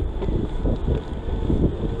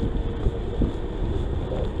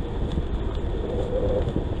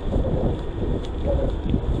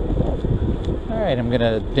 Alright, I'm going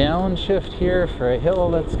to downshift here for a hill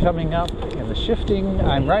that's coming up. And the shifting,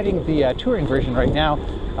 I'm riding the touring version right now.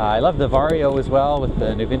 I love the Vario as well with the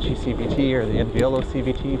DaVinci CVT, or the Enviolo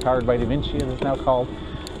CVT, powered by DaVinci as it's now called.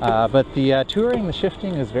 But the touring, the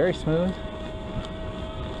shifting is very smooth.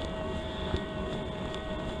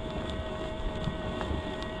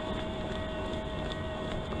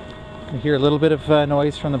 We hear a little bit of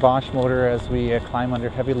noise from the Bosch motor as we climb under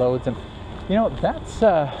heavy loads, and you know, that's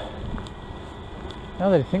now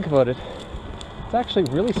that I think about it, it's actually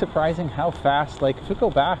really surprising how fast, like if we go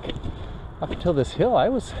back up until this hill, I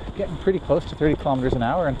was getting pretty close to 30 kilometers an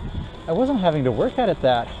hour and I wasn't having to work at it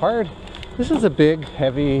that hard. This is a big,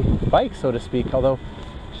 heavy bike, so to speak, although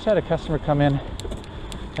I just had a customer come in,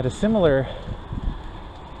 had a similar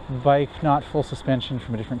bike, not full suspension,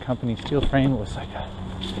 from a different company, steel frame. It was like,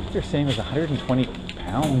 they're saying it was 120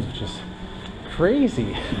 pounds, which is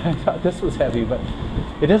crazy. I thought this was heavy, but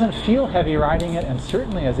it doesn't feel heavy riding it, and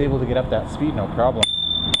certainly I was able to get up that speed no problem.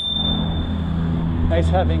 Nice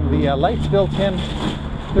having the lights built in.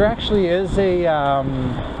 There actually is a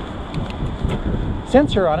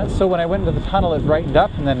sensor on it, so when I went into the tunnel it brightened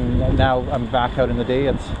up, and then now I'm back out in the day,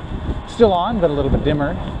 it's still on but a little bit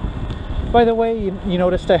dimmer. By the way, you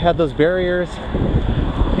noticed I had those barriers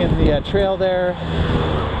in the trail there,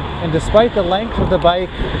 and despite the length of the bike,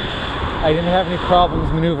 I didn't have any problems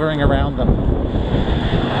maneuvering around them.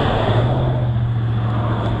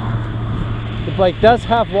 The bike does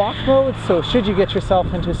have walk mode, so should you get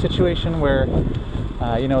yourself into a situation where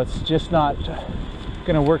you know, it's just not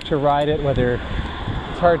going to work to ride it, whether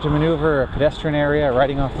it's hard to maneuver a pedestrian area or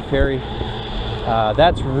riding off the ferry,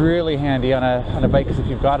 that's really handy on a bike, because if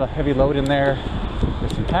you've got a heavy load in there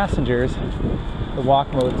with some passengers, the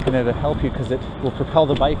walk mode is going to help you because it will propel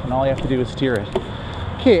the bike and all you have to do is steer it.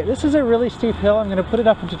 Okay, this is a really steep hill. I'm going to put it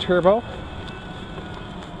up into turbo.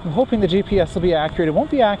 I'm hoping the GPS will be accurate. It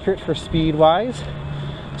won't be accurate for speed wise.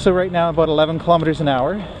 So right now about 11 kilometers an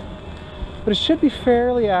hour, but it should be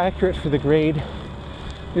fairly accurate for the grade.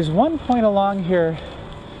 There's one point along here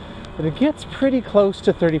that it gets pretty close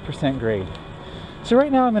to 30% grade. So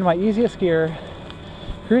right now I'm in my easiest gear,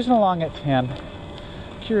 cruising along at 10.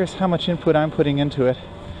 Curious how much input I'm putting into it.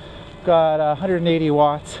 Got 180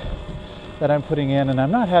 watts that I'm putting in, and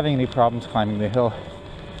I'm not having any problems climbing the hill.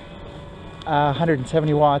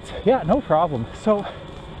 170 watts, yeah, no problem. So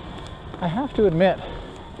I have to admit,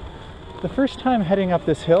 the first time heading up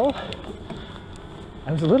this hill,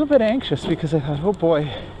 I was a little bit anxious because I thought, oh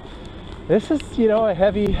boy, this is, you know, a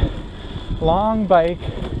heavy, long bike.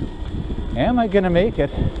 Am I gonna make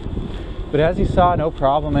it? But as you saw, no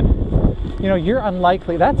problem. And you know, you're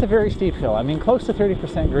unlikely, that's a very steep hill. I mean, close to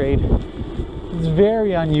 30% grade. It's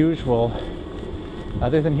very unusual,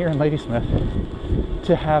 other than here in Ladysmith,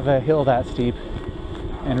 to have a hill that steep.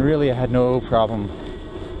 And really I had no problem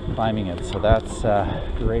climbing it. So that's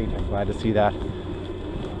great, I'm glad to see that.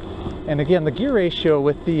 And again, the gear ratio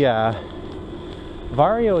with the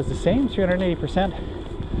Vario is the same, 380%.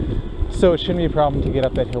 So it shouldn't be a problem to get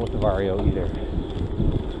up that hill with the Vario either.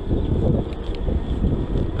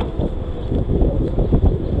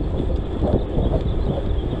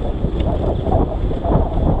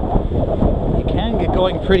 You can get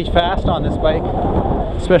going pretty fast on this bike,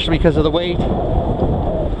 especially because of the weight.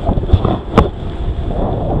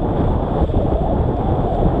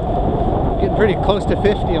 Getting pretty close to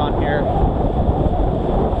 50 on here.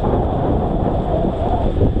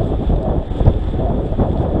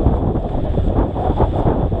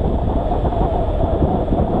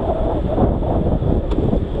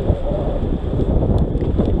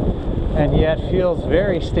 And yet feels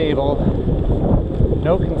very stable.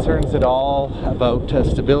 No concerns at all about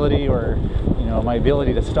stability or, you know, my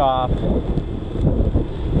ability to stop.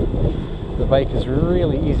 The bike is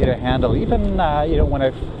really easy to handle. Even you know, when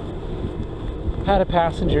I've had a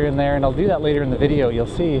passenger in there, and I'll do that later in the video, you'll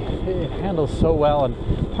see it handles so well. And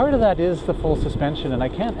part of that is the full suspension, and I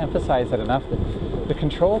can't emphasize that enough. The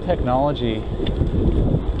control technology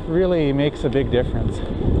really makes a big difference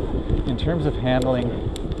in terms of handling,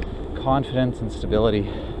 confidence and stability.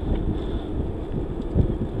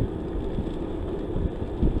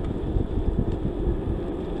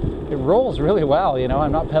 It rolls really well, you know,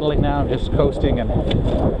 I'm not pedaling now, I'm just coasting. And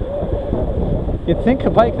you'd think a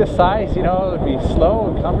bike this size, you know, it would be slow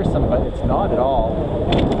and cumbersome, but it's not at all.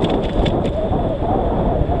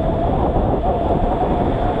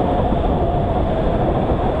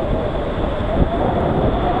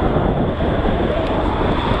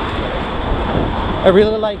 I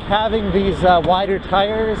really like having these wider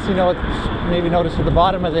tires. You know, maybe notice at the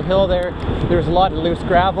bottom of the hill there's a lot of loose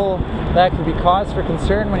gravel. That can be cause for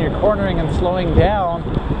concern when you're cornering and slowing down.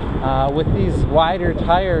 With these wider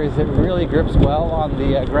tires, it really grips well on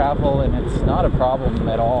the gravel, and it's not a problem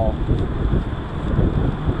at all.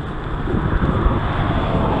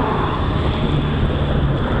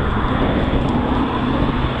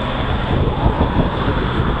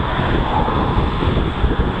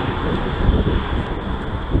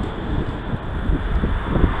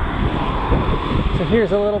 So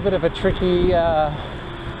here's a little bit of a tricky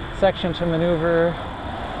section to maneuver.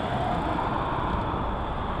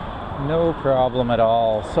 No problem at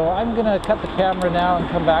all. So I'm gonna cut the camera now and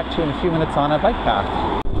come back to you in a few minutes on a bike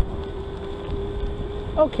path.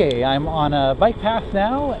 Okay, I'm on a bike path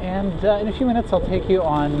now, and in a few minutes I'll take you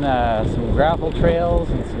on some gravel trails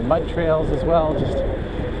and some mud trails as well, just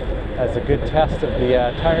as a good test of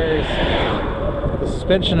the tires. The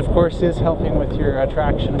suspension, of course, is helping with your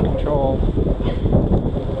traction and control.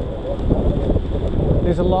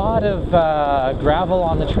 There's a lot of gravel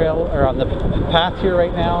on the trail, or on the path here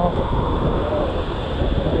right now.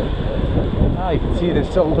 You can see there's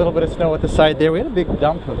still a little bit of snow at the side there. We had a big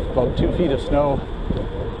dump of about 2 feet of snow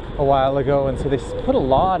a while ago, and so they put a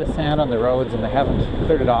lot of sand on the roads and they haven't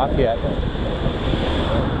cleared it off yet.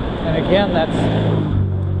 And again, that's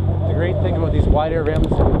the great thing about these wider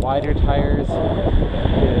rims and wider tires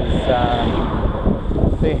is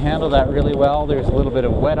they handle that really well. There's a little bit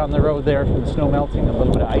of wet on the road there from the snow melting, a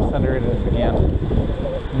little bit of ice under it, and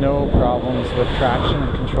again, no problems with traction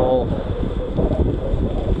and control.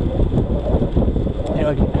 You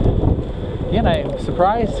know, again, I'm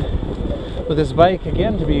surprised with this bike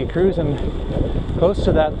again to be cruising close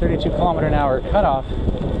to that 32 km/h cutoff.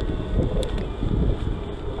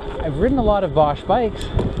 I've ridden a lot of Bosch bikes,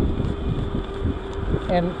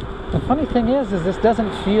 and the funny thing is this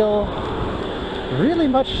doesn't feel really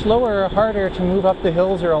much slower or harder to move up the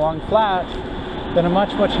hills or along flat than a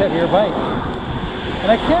much heavier bike.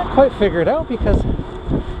 And I can't quite figure it out because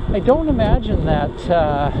I don't imagine that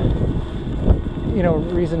you know,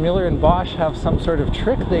 Riesenmuller and Bosch have some sort of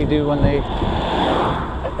trick they do when they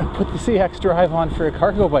put the CX drive on for a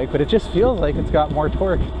cargo bike, but it just feels like it's got more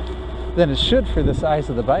torque than it should for the size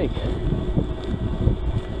of the bike,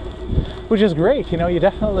 which is great. You know, you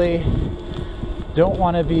definitely don't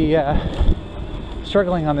want to be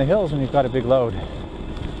struggling on the hills when you've got a big load.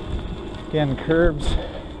 Again, curbs,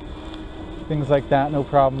 things like that, no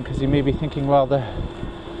problem, because you may be thinking, well, the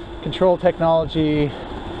control technology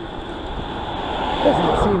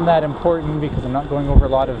doesn't seem that important because I'm not going over a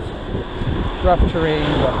lot of rough terrain,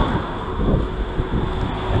 but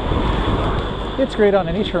it's great on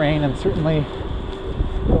any terrain, and certainly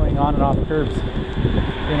going on and off curbs.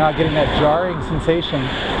 You're not getting that jarring sensation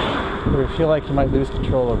where you feel like you might lose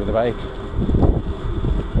control over the bike.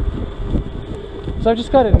 So I've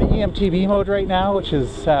just got an EMTB mode right now, which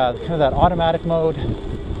is kind of that automatic mode.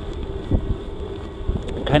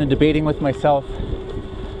 I'm kind of debating with myself,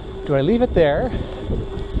 do I leave it there?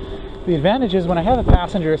 The advantage is when I have a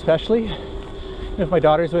passenger, especially if my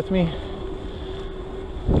daughter's with me,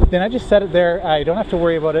 then I just set it there. I don't have to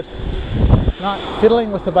worry about it not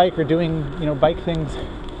fiddling with the bike or doing, you know, bike things.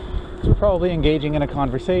 So we're probably engaging in a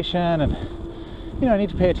conversation, and you know, I need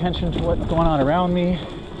to pay attention to what's going on around me.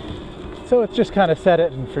 So it's just kind of set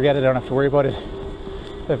it and forget it. I don't have to worry about it.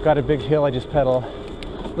 If I've got a big hill, I just pedal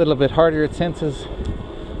a little bit harder. It senses,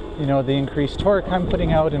 you know, the increased torque I'm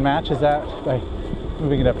putting out and matches that by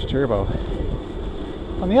moving it up to turbo.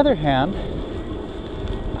 On the other hand,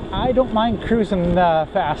 I don't mind cruising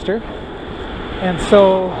faster, and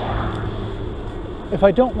so if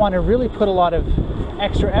I don't want to really put a lot of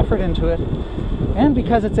extra effort into it, and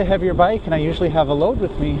because it's a heavier bike and I usually have a load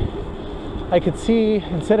with me, I could see,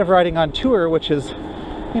 instead of riding on tour, which is,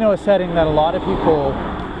 you know, a setting that a lot of people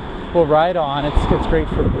will ride on, it's great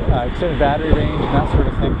for extended battery range and that sort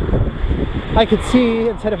of thing. I could see,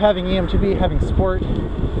 instead of having EMTB, having sport,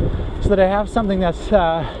 so that I have something that's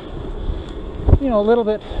you know, a little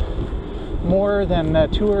bit more than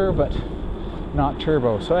tour but not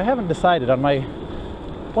turbo. So I haven't decided. On my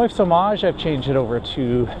wife's homage, I've changed it over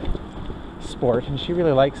to sport, and she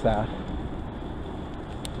really likes that.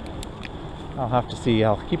 I'll have to see.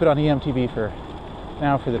 I'll keep it on EMTB for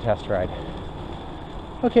now for the test ride.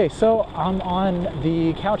 Okay, so I'm on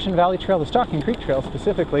the Cowichan Valley Trail, the Stocking Creek Trail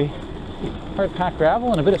specifically. Hard packed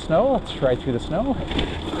gravel and a bit of snow. Let's ride through the snow.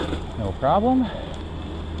 No problem.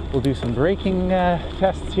 We'll do some braking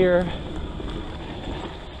tests here.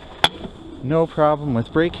 No problem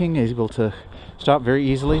with braking. Able to stop very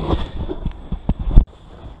easily.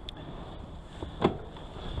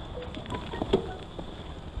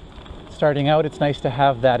 Starting out, it's nice to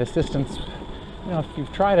have that assistance. You know, if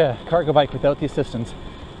you've tried a cargo bike without the assistance,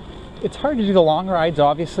 it's hard to do the long rides,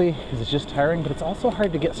 obviously, because it's just tiring, but it's also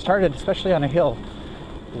hard to get started, especially on a hill.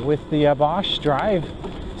 With the Bosch drive,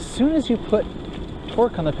 as soon as you put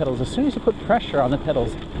torque on the pedals, as soon as you put pressure on the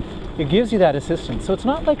pedals, it gives you that assistance. So it's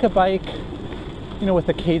not like a bike, you know, with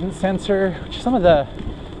the cadence sensor, which some of the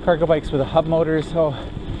cargo bikes with the hub motors. So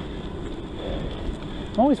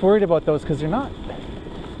I'm always worried about those because they're not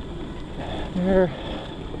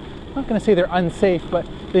going to say they're unsafe, but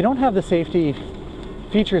they don't have the safety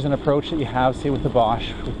features and approach that you have, say, with the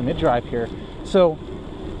Bosch, with the mid-drive here. So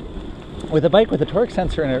with a bike with a torque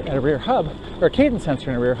sensor and a rear hub, or a cadence sensor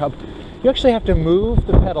and a rear hub, you actually have to move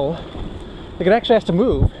the pedal. Like, it actually has to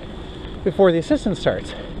move before the assistance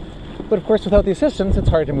starts. But of course, without the assistance, it's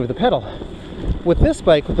hard to move the pedal. With this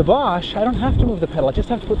bike, with the Bosch, I don't have to move the pedal. I just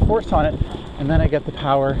have to put force on it, and then I get the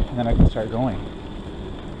power, and then I can start going.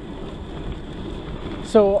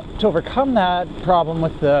 So to overcome that problem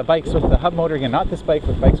with the bikes with the hub motor, again, not this bike,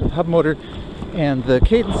 with bikes with hub motor and the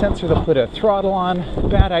cadence sensor, they'll put a throttle on.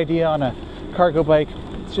 Bad idea on a cargo bike.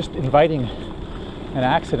 It's just inviting an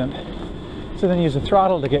accident. So then use a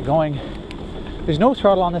throttle to get going. There's no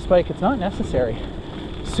throttle on this bike. It's not necessary.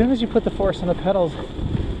 As soon as you put the force on the pedals,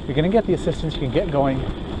 you're going to get the assistance, you can get going,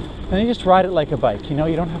 and then you just ride it like a bike. You know,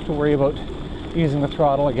 you don't have to worry about using the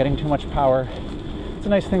throttle or getting too much power. It's a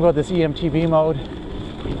nice thing about this EMTB mode.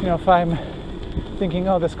 You know, if I'm thinking,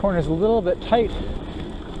 oh, this corner's a little bit tight,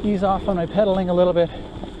 ease off on my pedaling a little bit,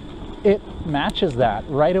 it matches that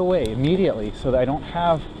right away, immediately, so that I don't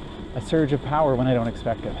have a surge of power when I don't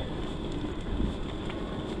expect it.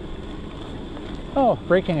 Oh,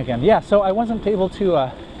 braking again. Yeah, so I wasn't able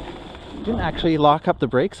to, didn't actually lock up the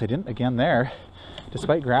brakes. I didn't again there,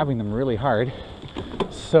 despite grabbing them really hard.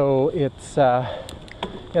 So it's, yeah,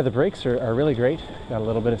 the brakes are really great. Got a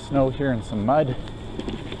little bit of snow here and some mud.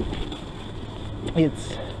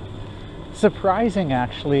 It's surprising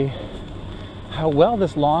actually how well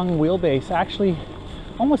this long wheelbase actually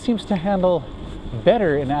almost seems to handle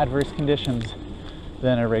better in adverse conditions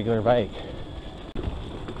than a regular bike.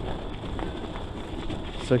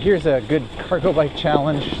 So here's a good cargo bike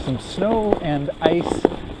challenge. Some snow and ice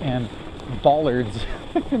and bollards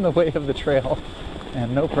in the way of the trail,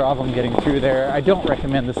 and no problem getting through there. I don't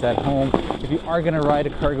recommend this at home. If you are going to ride a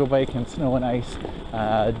cargo bike in snow and ice,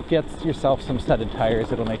 get yourself some studded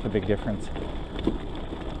tires. It'll make a big difference.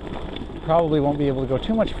 Probably won't be able to go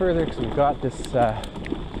too much further because we've got this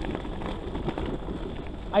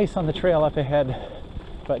ice on the trail up ahead,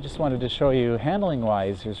 but just wanted to show you, handling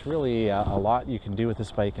wise, there's really a lot you can do with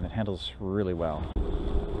this bike, and it handles really well.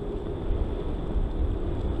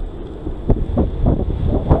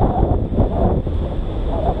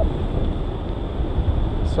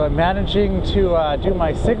 So I'm managing to do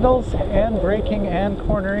my signals and braking and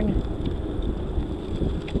cornering.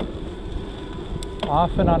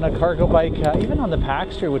 Often on a cargo bike, even on the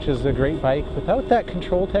Paxter, which is a great bike, without that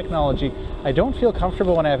control technology, I don't feel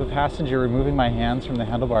comfortable when I have a passenger removing my hands from the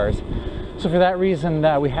handlebars. So for that reason,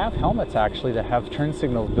 we have helmets actually that have turn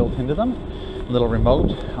signals built into them, a little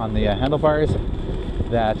remote on the handlebars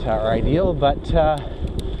that are ideal. But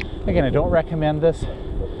again, I don't recommend this,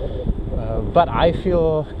 but I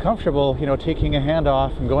feel comfortable, you know, taking a hand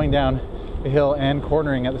off and going down the hill and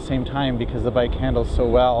cornering at the same time because the bike handles so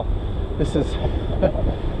well. This is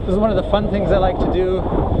one of the fun things I like to do.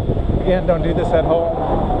 Again, don't do this at home.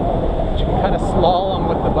 But you can kind of slalom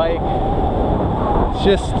with the bike. It's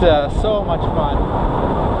just so much fun.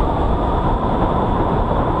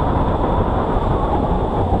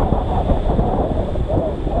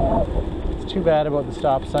 It's too bad about the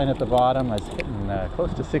stop sign at the bottom. I was hitting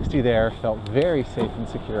close to 60 there. Felt very safe and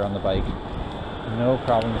secure on the bike. No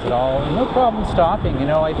problems at all. No problem stopping. You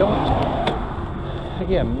know, I don't...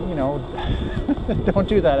 Again, you know, don't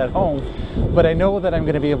do that at home, but I know that I'm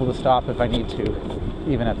going to be able to stop if I need to,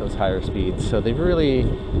 even at those higher speeds. So they've really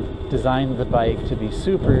designed the bike to be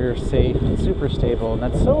super safe and super stable, and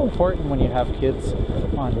that's so important when you have kids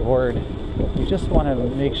on board. You just want to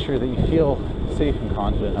make sure that you feel safe and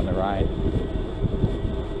confident on the ride.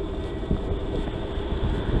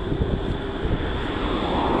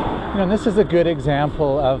 You know, and this is a good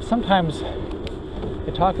example of sometimes I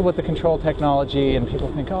talk about the control technology and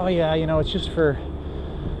people think, oh yeah, you know, it's just for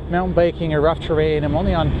mountain biking or rough terrain. I'm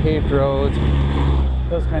only on paved roads,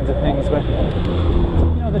 those kinds of things. But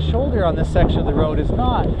you know, the shoulder on this section of the road is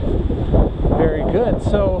not very good.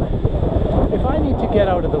 So if I need to get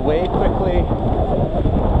out of the way quickly,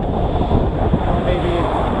 maybe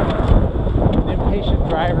an impatient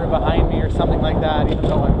driver behind me or something like that, even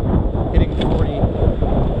though I'm hitting 40,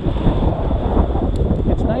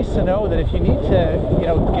 it's nice to know that if you need to, you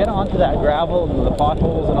know, get onto that gravel and the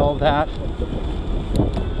potholes and all of that,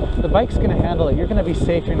 the bike's going to handle it. You're going to be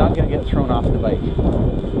safe. You're not going to get thrown off the bike.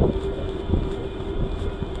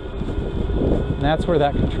 And that's where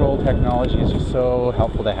that control technology is just so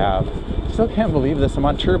helpful to have. Still can't believe this. I'm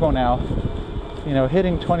on turbo now. You know,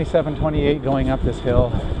 hitting 27, 28 going up this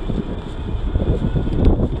hill.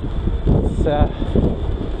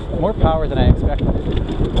 It's more power than I expected.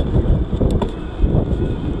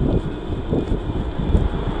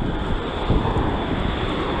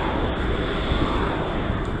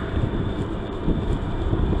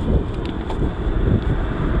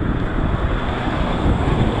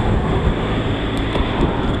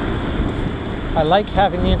 I like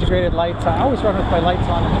having the integrated lights. I always run with my lights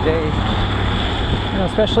on in the day, you know,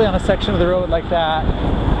 especially on a section of the road like that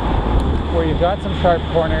where you've got some sharp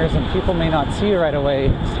corners and people may not see you right away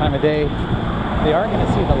this time of day. They are going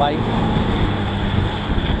to see the light.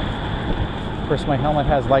 Of course, my helmet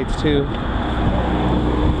has lights too.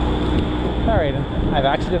 Alright, and I've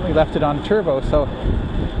accidentally left it on turbo, so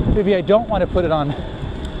maybe I don't want to put it on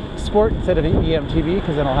sport instead of EMTB,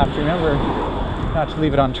 because then I'll have to remember not to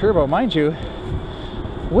leave it on turbo. Mind you,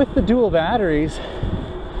 with the dual batteries,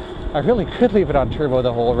 I really could leave it on turbo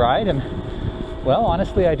the whole ride. And well,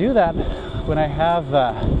 honestly, I do that when I have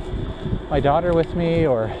my daughter with me,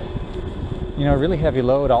 or you know, really heavy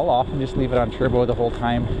load. I'll often just leave it on turbo the whole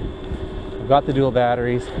time. I've got the dual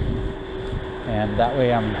batteries, and that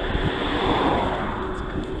way I'm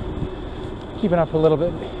keeping up a little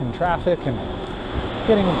bit in traffic and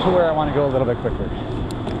getting to where I want to go a little bit quicker.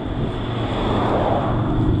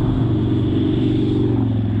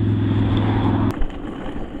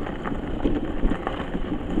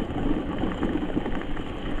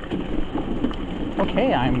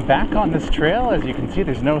 Okay, I'm back on this trail. As you can see,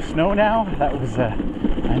 there's no snow now. That was an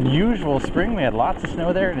unusual spring. We had lots of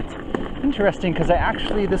snow there, and it's interesting because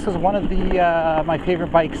this was one of the my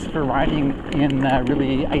favorite bikes for riding in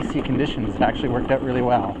really icy conditions. It actually worked out really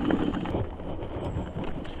well.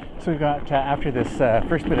 So we've got, after this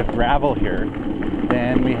first bit of gravel here,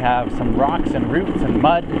 then we have some rocks and roots and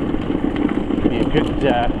mud. It'll be a good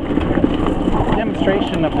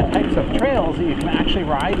demonstration of the types of trails that you can actually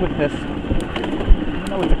ride with this. Even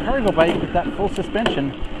though it's a cargo bike, with that full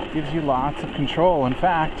suspension gives you lots of control. In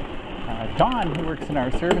fact, Don, who works in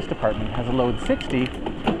our service department, has a load 60.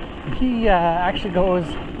 He actually goes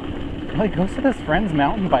with his friends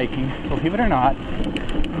mountain biking, believe it or not.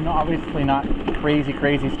 Obviously not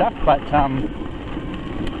crazy stuff, but you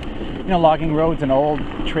know, logging roads and old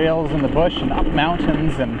trails in the bush and up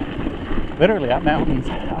mountains, and literally up mountains,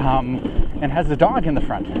 and has a dog in the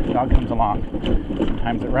front. The dog comes along.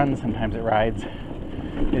 Sometimes it runs, sometimes it rides.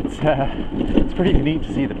 It's pretty neat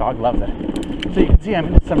to see. The dog loves it. So you can see I'm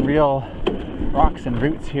into some real rocks and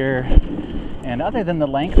roots here, and other than the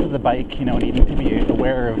length of the bike, you know, needing to be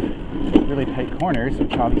aware of really tight corners,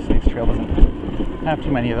 which obviously this trail doesn't have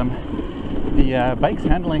too many of them, the bike's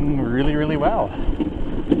handling really well.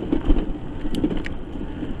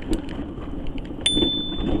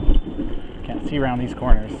 Can't see around these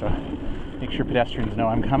corners, so make sure pedestrians know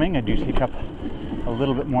I'm coming. I do take up a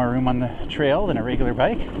little bit more room on the trail than a regular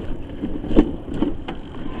bike.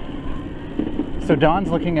 So Don's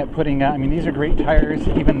looking at putting, I mean, these are great tires.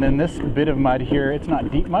 Even in this bit of mud here, it's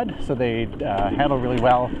not deep mud, so they handle really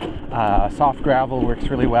well. Soft gravel works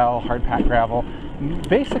really well, hard pack gravel.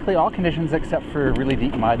 Basically all conditions except for really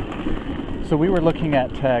deep mud. So we were looking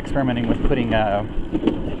at experimenting with putting the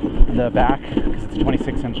back, because it's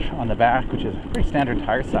 26 inch on the back, which is a pretty standard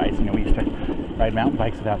tire size. You know, we used to ride mountain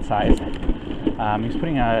bikes of that size. He was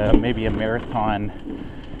putting maybe a Marathon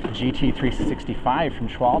GT 365 from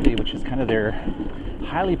Schwalbe, which is kind of their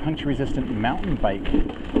highly puncture resistant mountain bike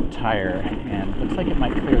tire, and looks like it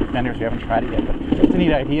might clear the fenders. We haven't tried it yet, but it's a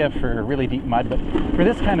neat idea for really deep mud. But for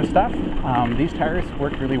this kind of stuff, these tires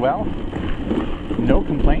work really well. No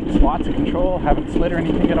complaints, lots of control, haven't slid or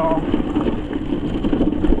anything at all.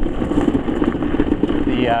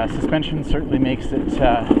 The suspension certainly makes it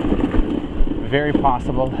very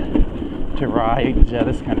possible to ride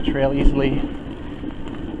this kind of trail easily.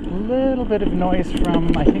 A little bit of noise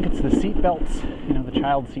from, I think it's the seat belts, you know, the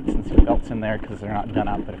child seats and seat belts in there, because they're not done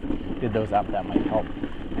up, but if we did those up, that might help.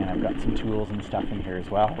 And I've got some tools and stuff in here as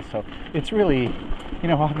well. So it's really, you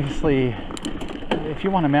know, obviously, if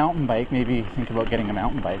you want a mountain bike, maybe think about getting a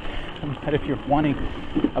mountain bike. But if you're wanting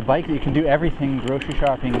a bike that you can do everything, grocery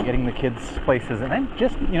shopping, getting the kids places, and then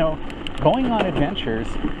just, you know, going on adventures,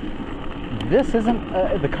 this isn't,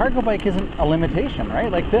 the cargo bike isn't a limitation,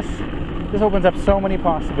 right? Like this opens up so many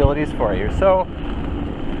possibilities for you. So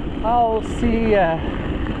I'll see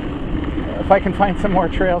if I can find some more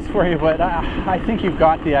trails for you, but I think you've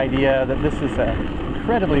got the idea that this is an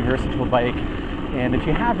incredibly versatile bike. And if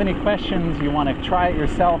you have any questions, you want to try it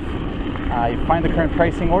yourself, you find the current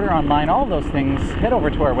pricing, order online, all of those things, head over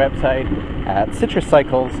to our website at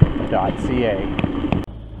citruscycles.ca.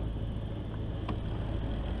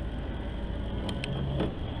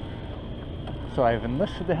 So I've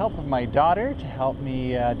enlisted the help of my daughter to help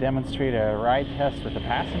me demonstrate a ride test with a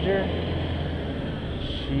passenger.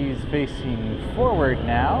 She's facing forward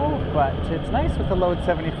now, but it's nice with the Load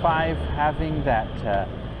 75 having that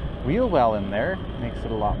wheel well in there. Makes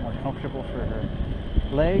it a lot more comfortable for her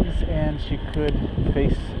legs, and she could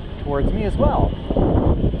face towards me as well.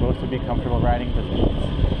 Both would be comfortable riding positions.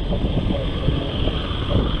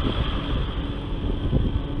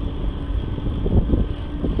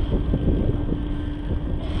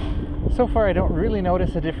 So far I don't really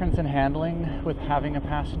notice a difference in handling with having a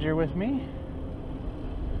passenger with me.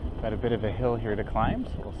 Got a bit of a hill here to climb,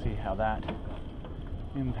 so we'll see how that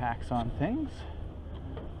impacts on things.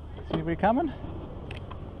 See anybody coming?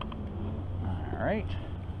 Alright.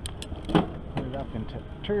 Put it up into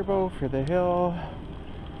turbo for the hill.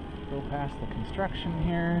 Go past the construction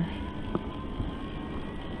here.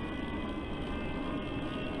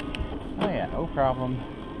 Oh yeah, no problem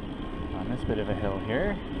on this bit of a hill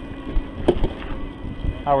here.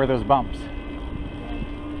 How are those bumps?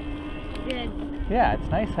 Good. Yeah, it's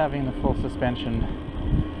nice having the full suspension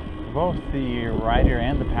for both the rider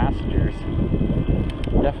and the passengers.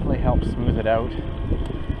 Definitely helps smooth it out.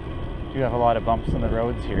 We do have a lot of bumps on the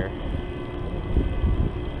roads here.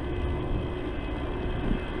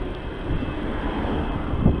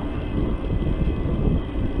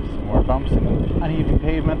 Some more bumps and uneven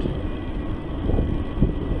pavement.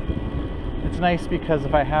 It's nice because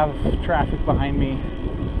if I have traffic behind me,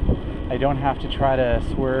 I don't have to try to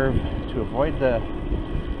swerve to avoid the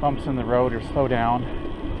bumps in the road or slow down.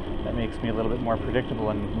 That makes me a little bit more predictable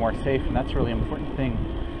and more safe, and that's a really important thing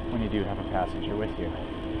when you do have a passenger with you.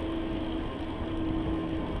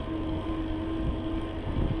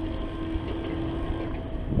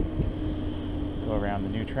 Go around the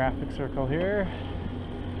new traffic circle here.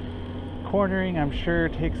 Cornering, I'm sure,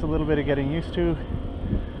 takes a little bit of getting used to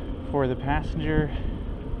for the passenger.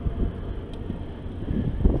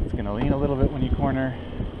 It's going to lean a little bit when you corner.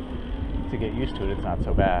 To get used to it, it's not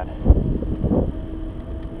so bad.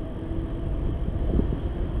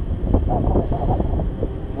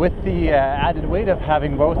 With the added weight of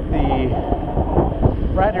having both the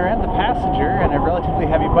rider and the passenger and a relatively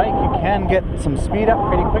heavy bike, you can get some speed up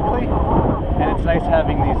pretty quickly, and it's nice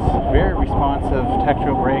having these very responsive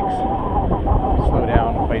Tektro brakes to slow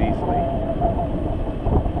down quite easily.